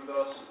would be with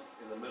us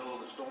in the middle of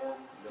the storm,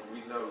 that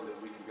we know that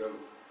we can go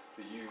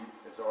to you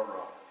as our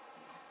rock.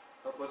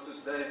 Help us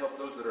this day, help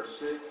those that are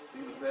sick,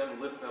 be with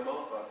them, lift them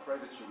up. I pray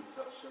that you would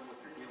touch them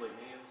with your healing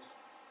hands.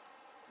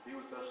 Be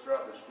with us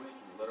throughout this week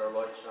and let our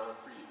light shine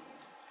for you.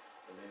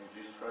 In the name of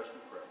Jesus Christ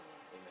we pray.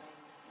 Amen.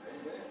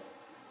 Amen.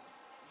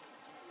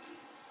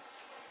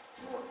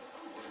 Lord,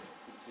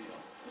 good to see you.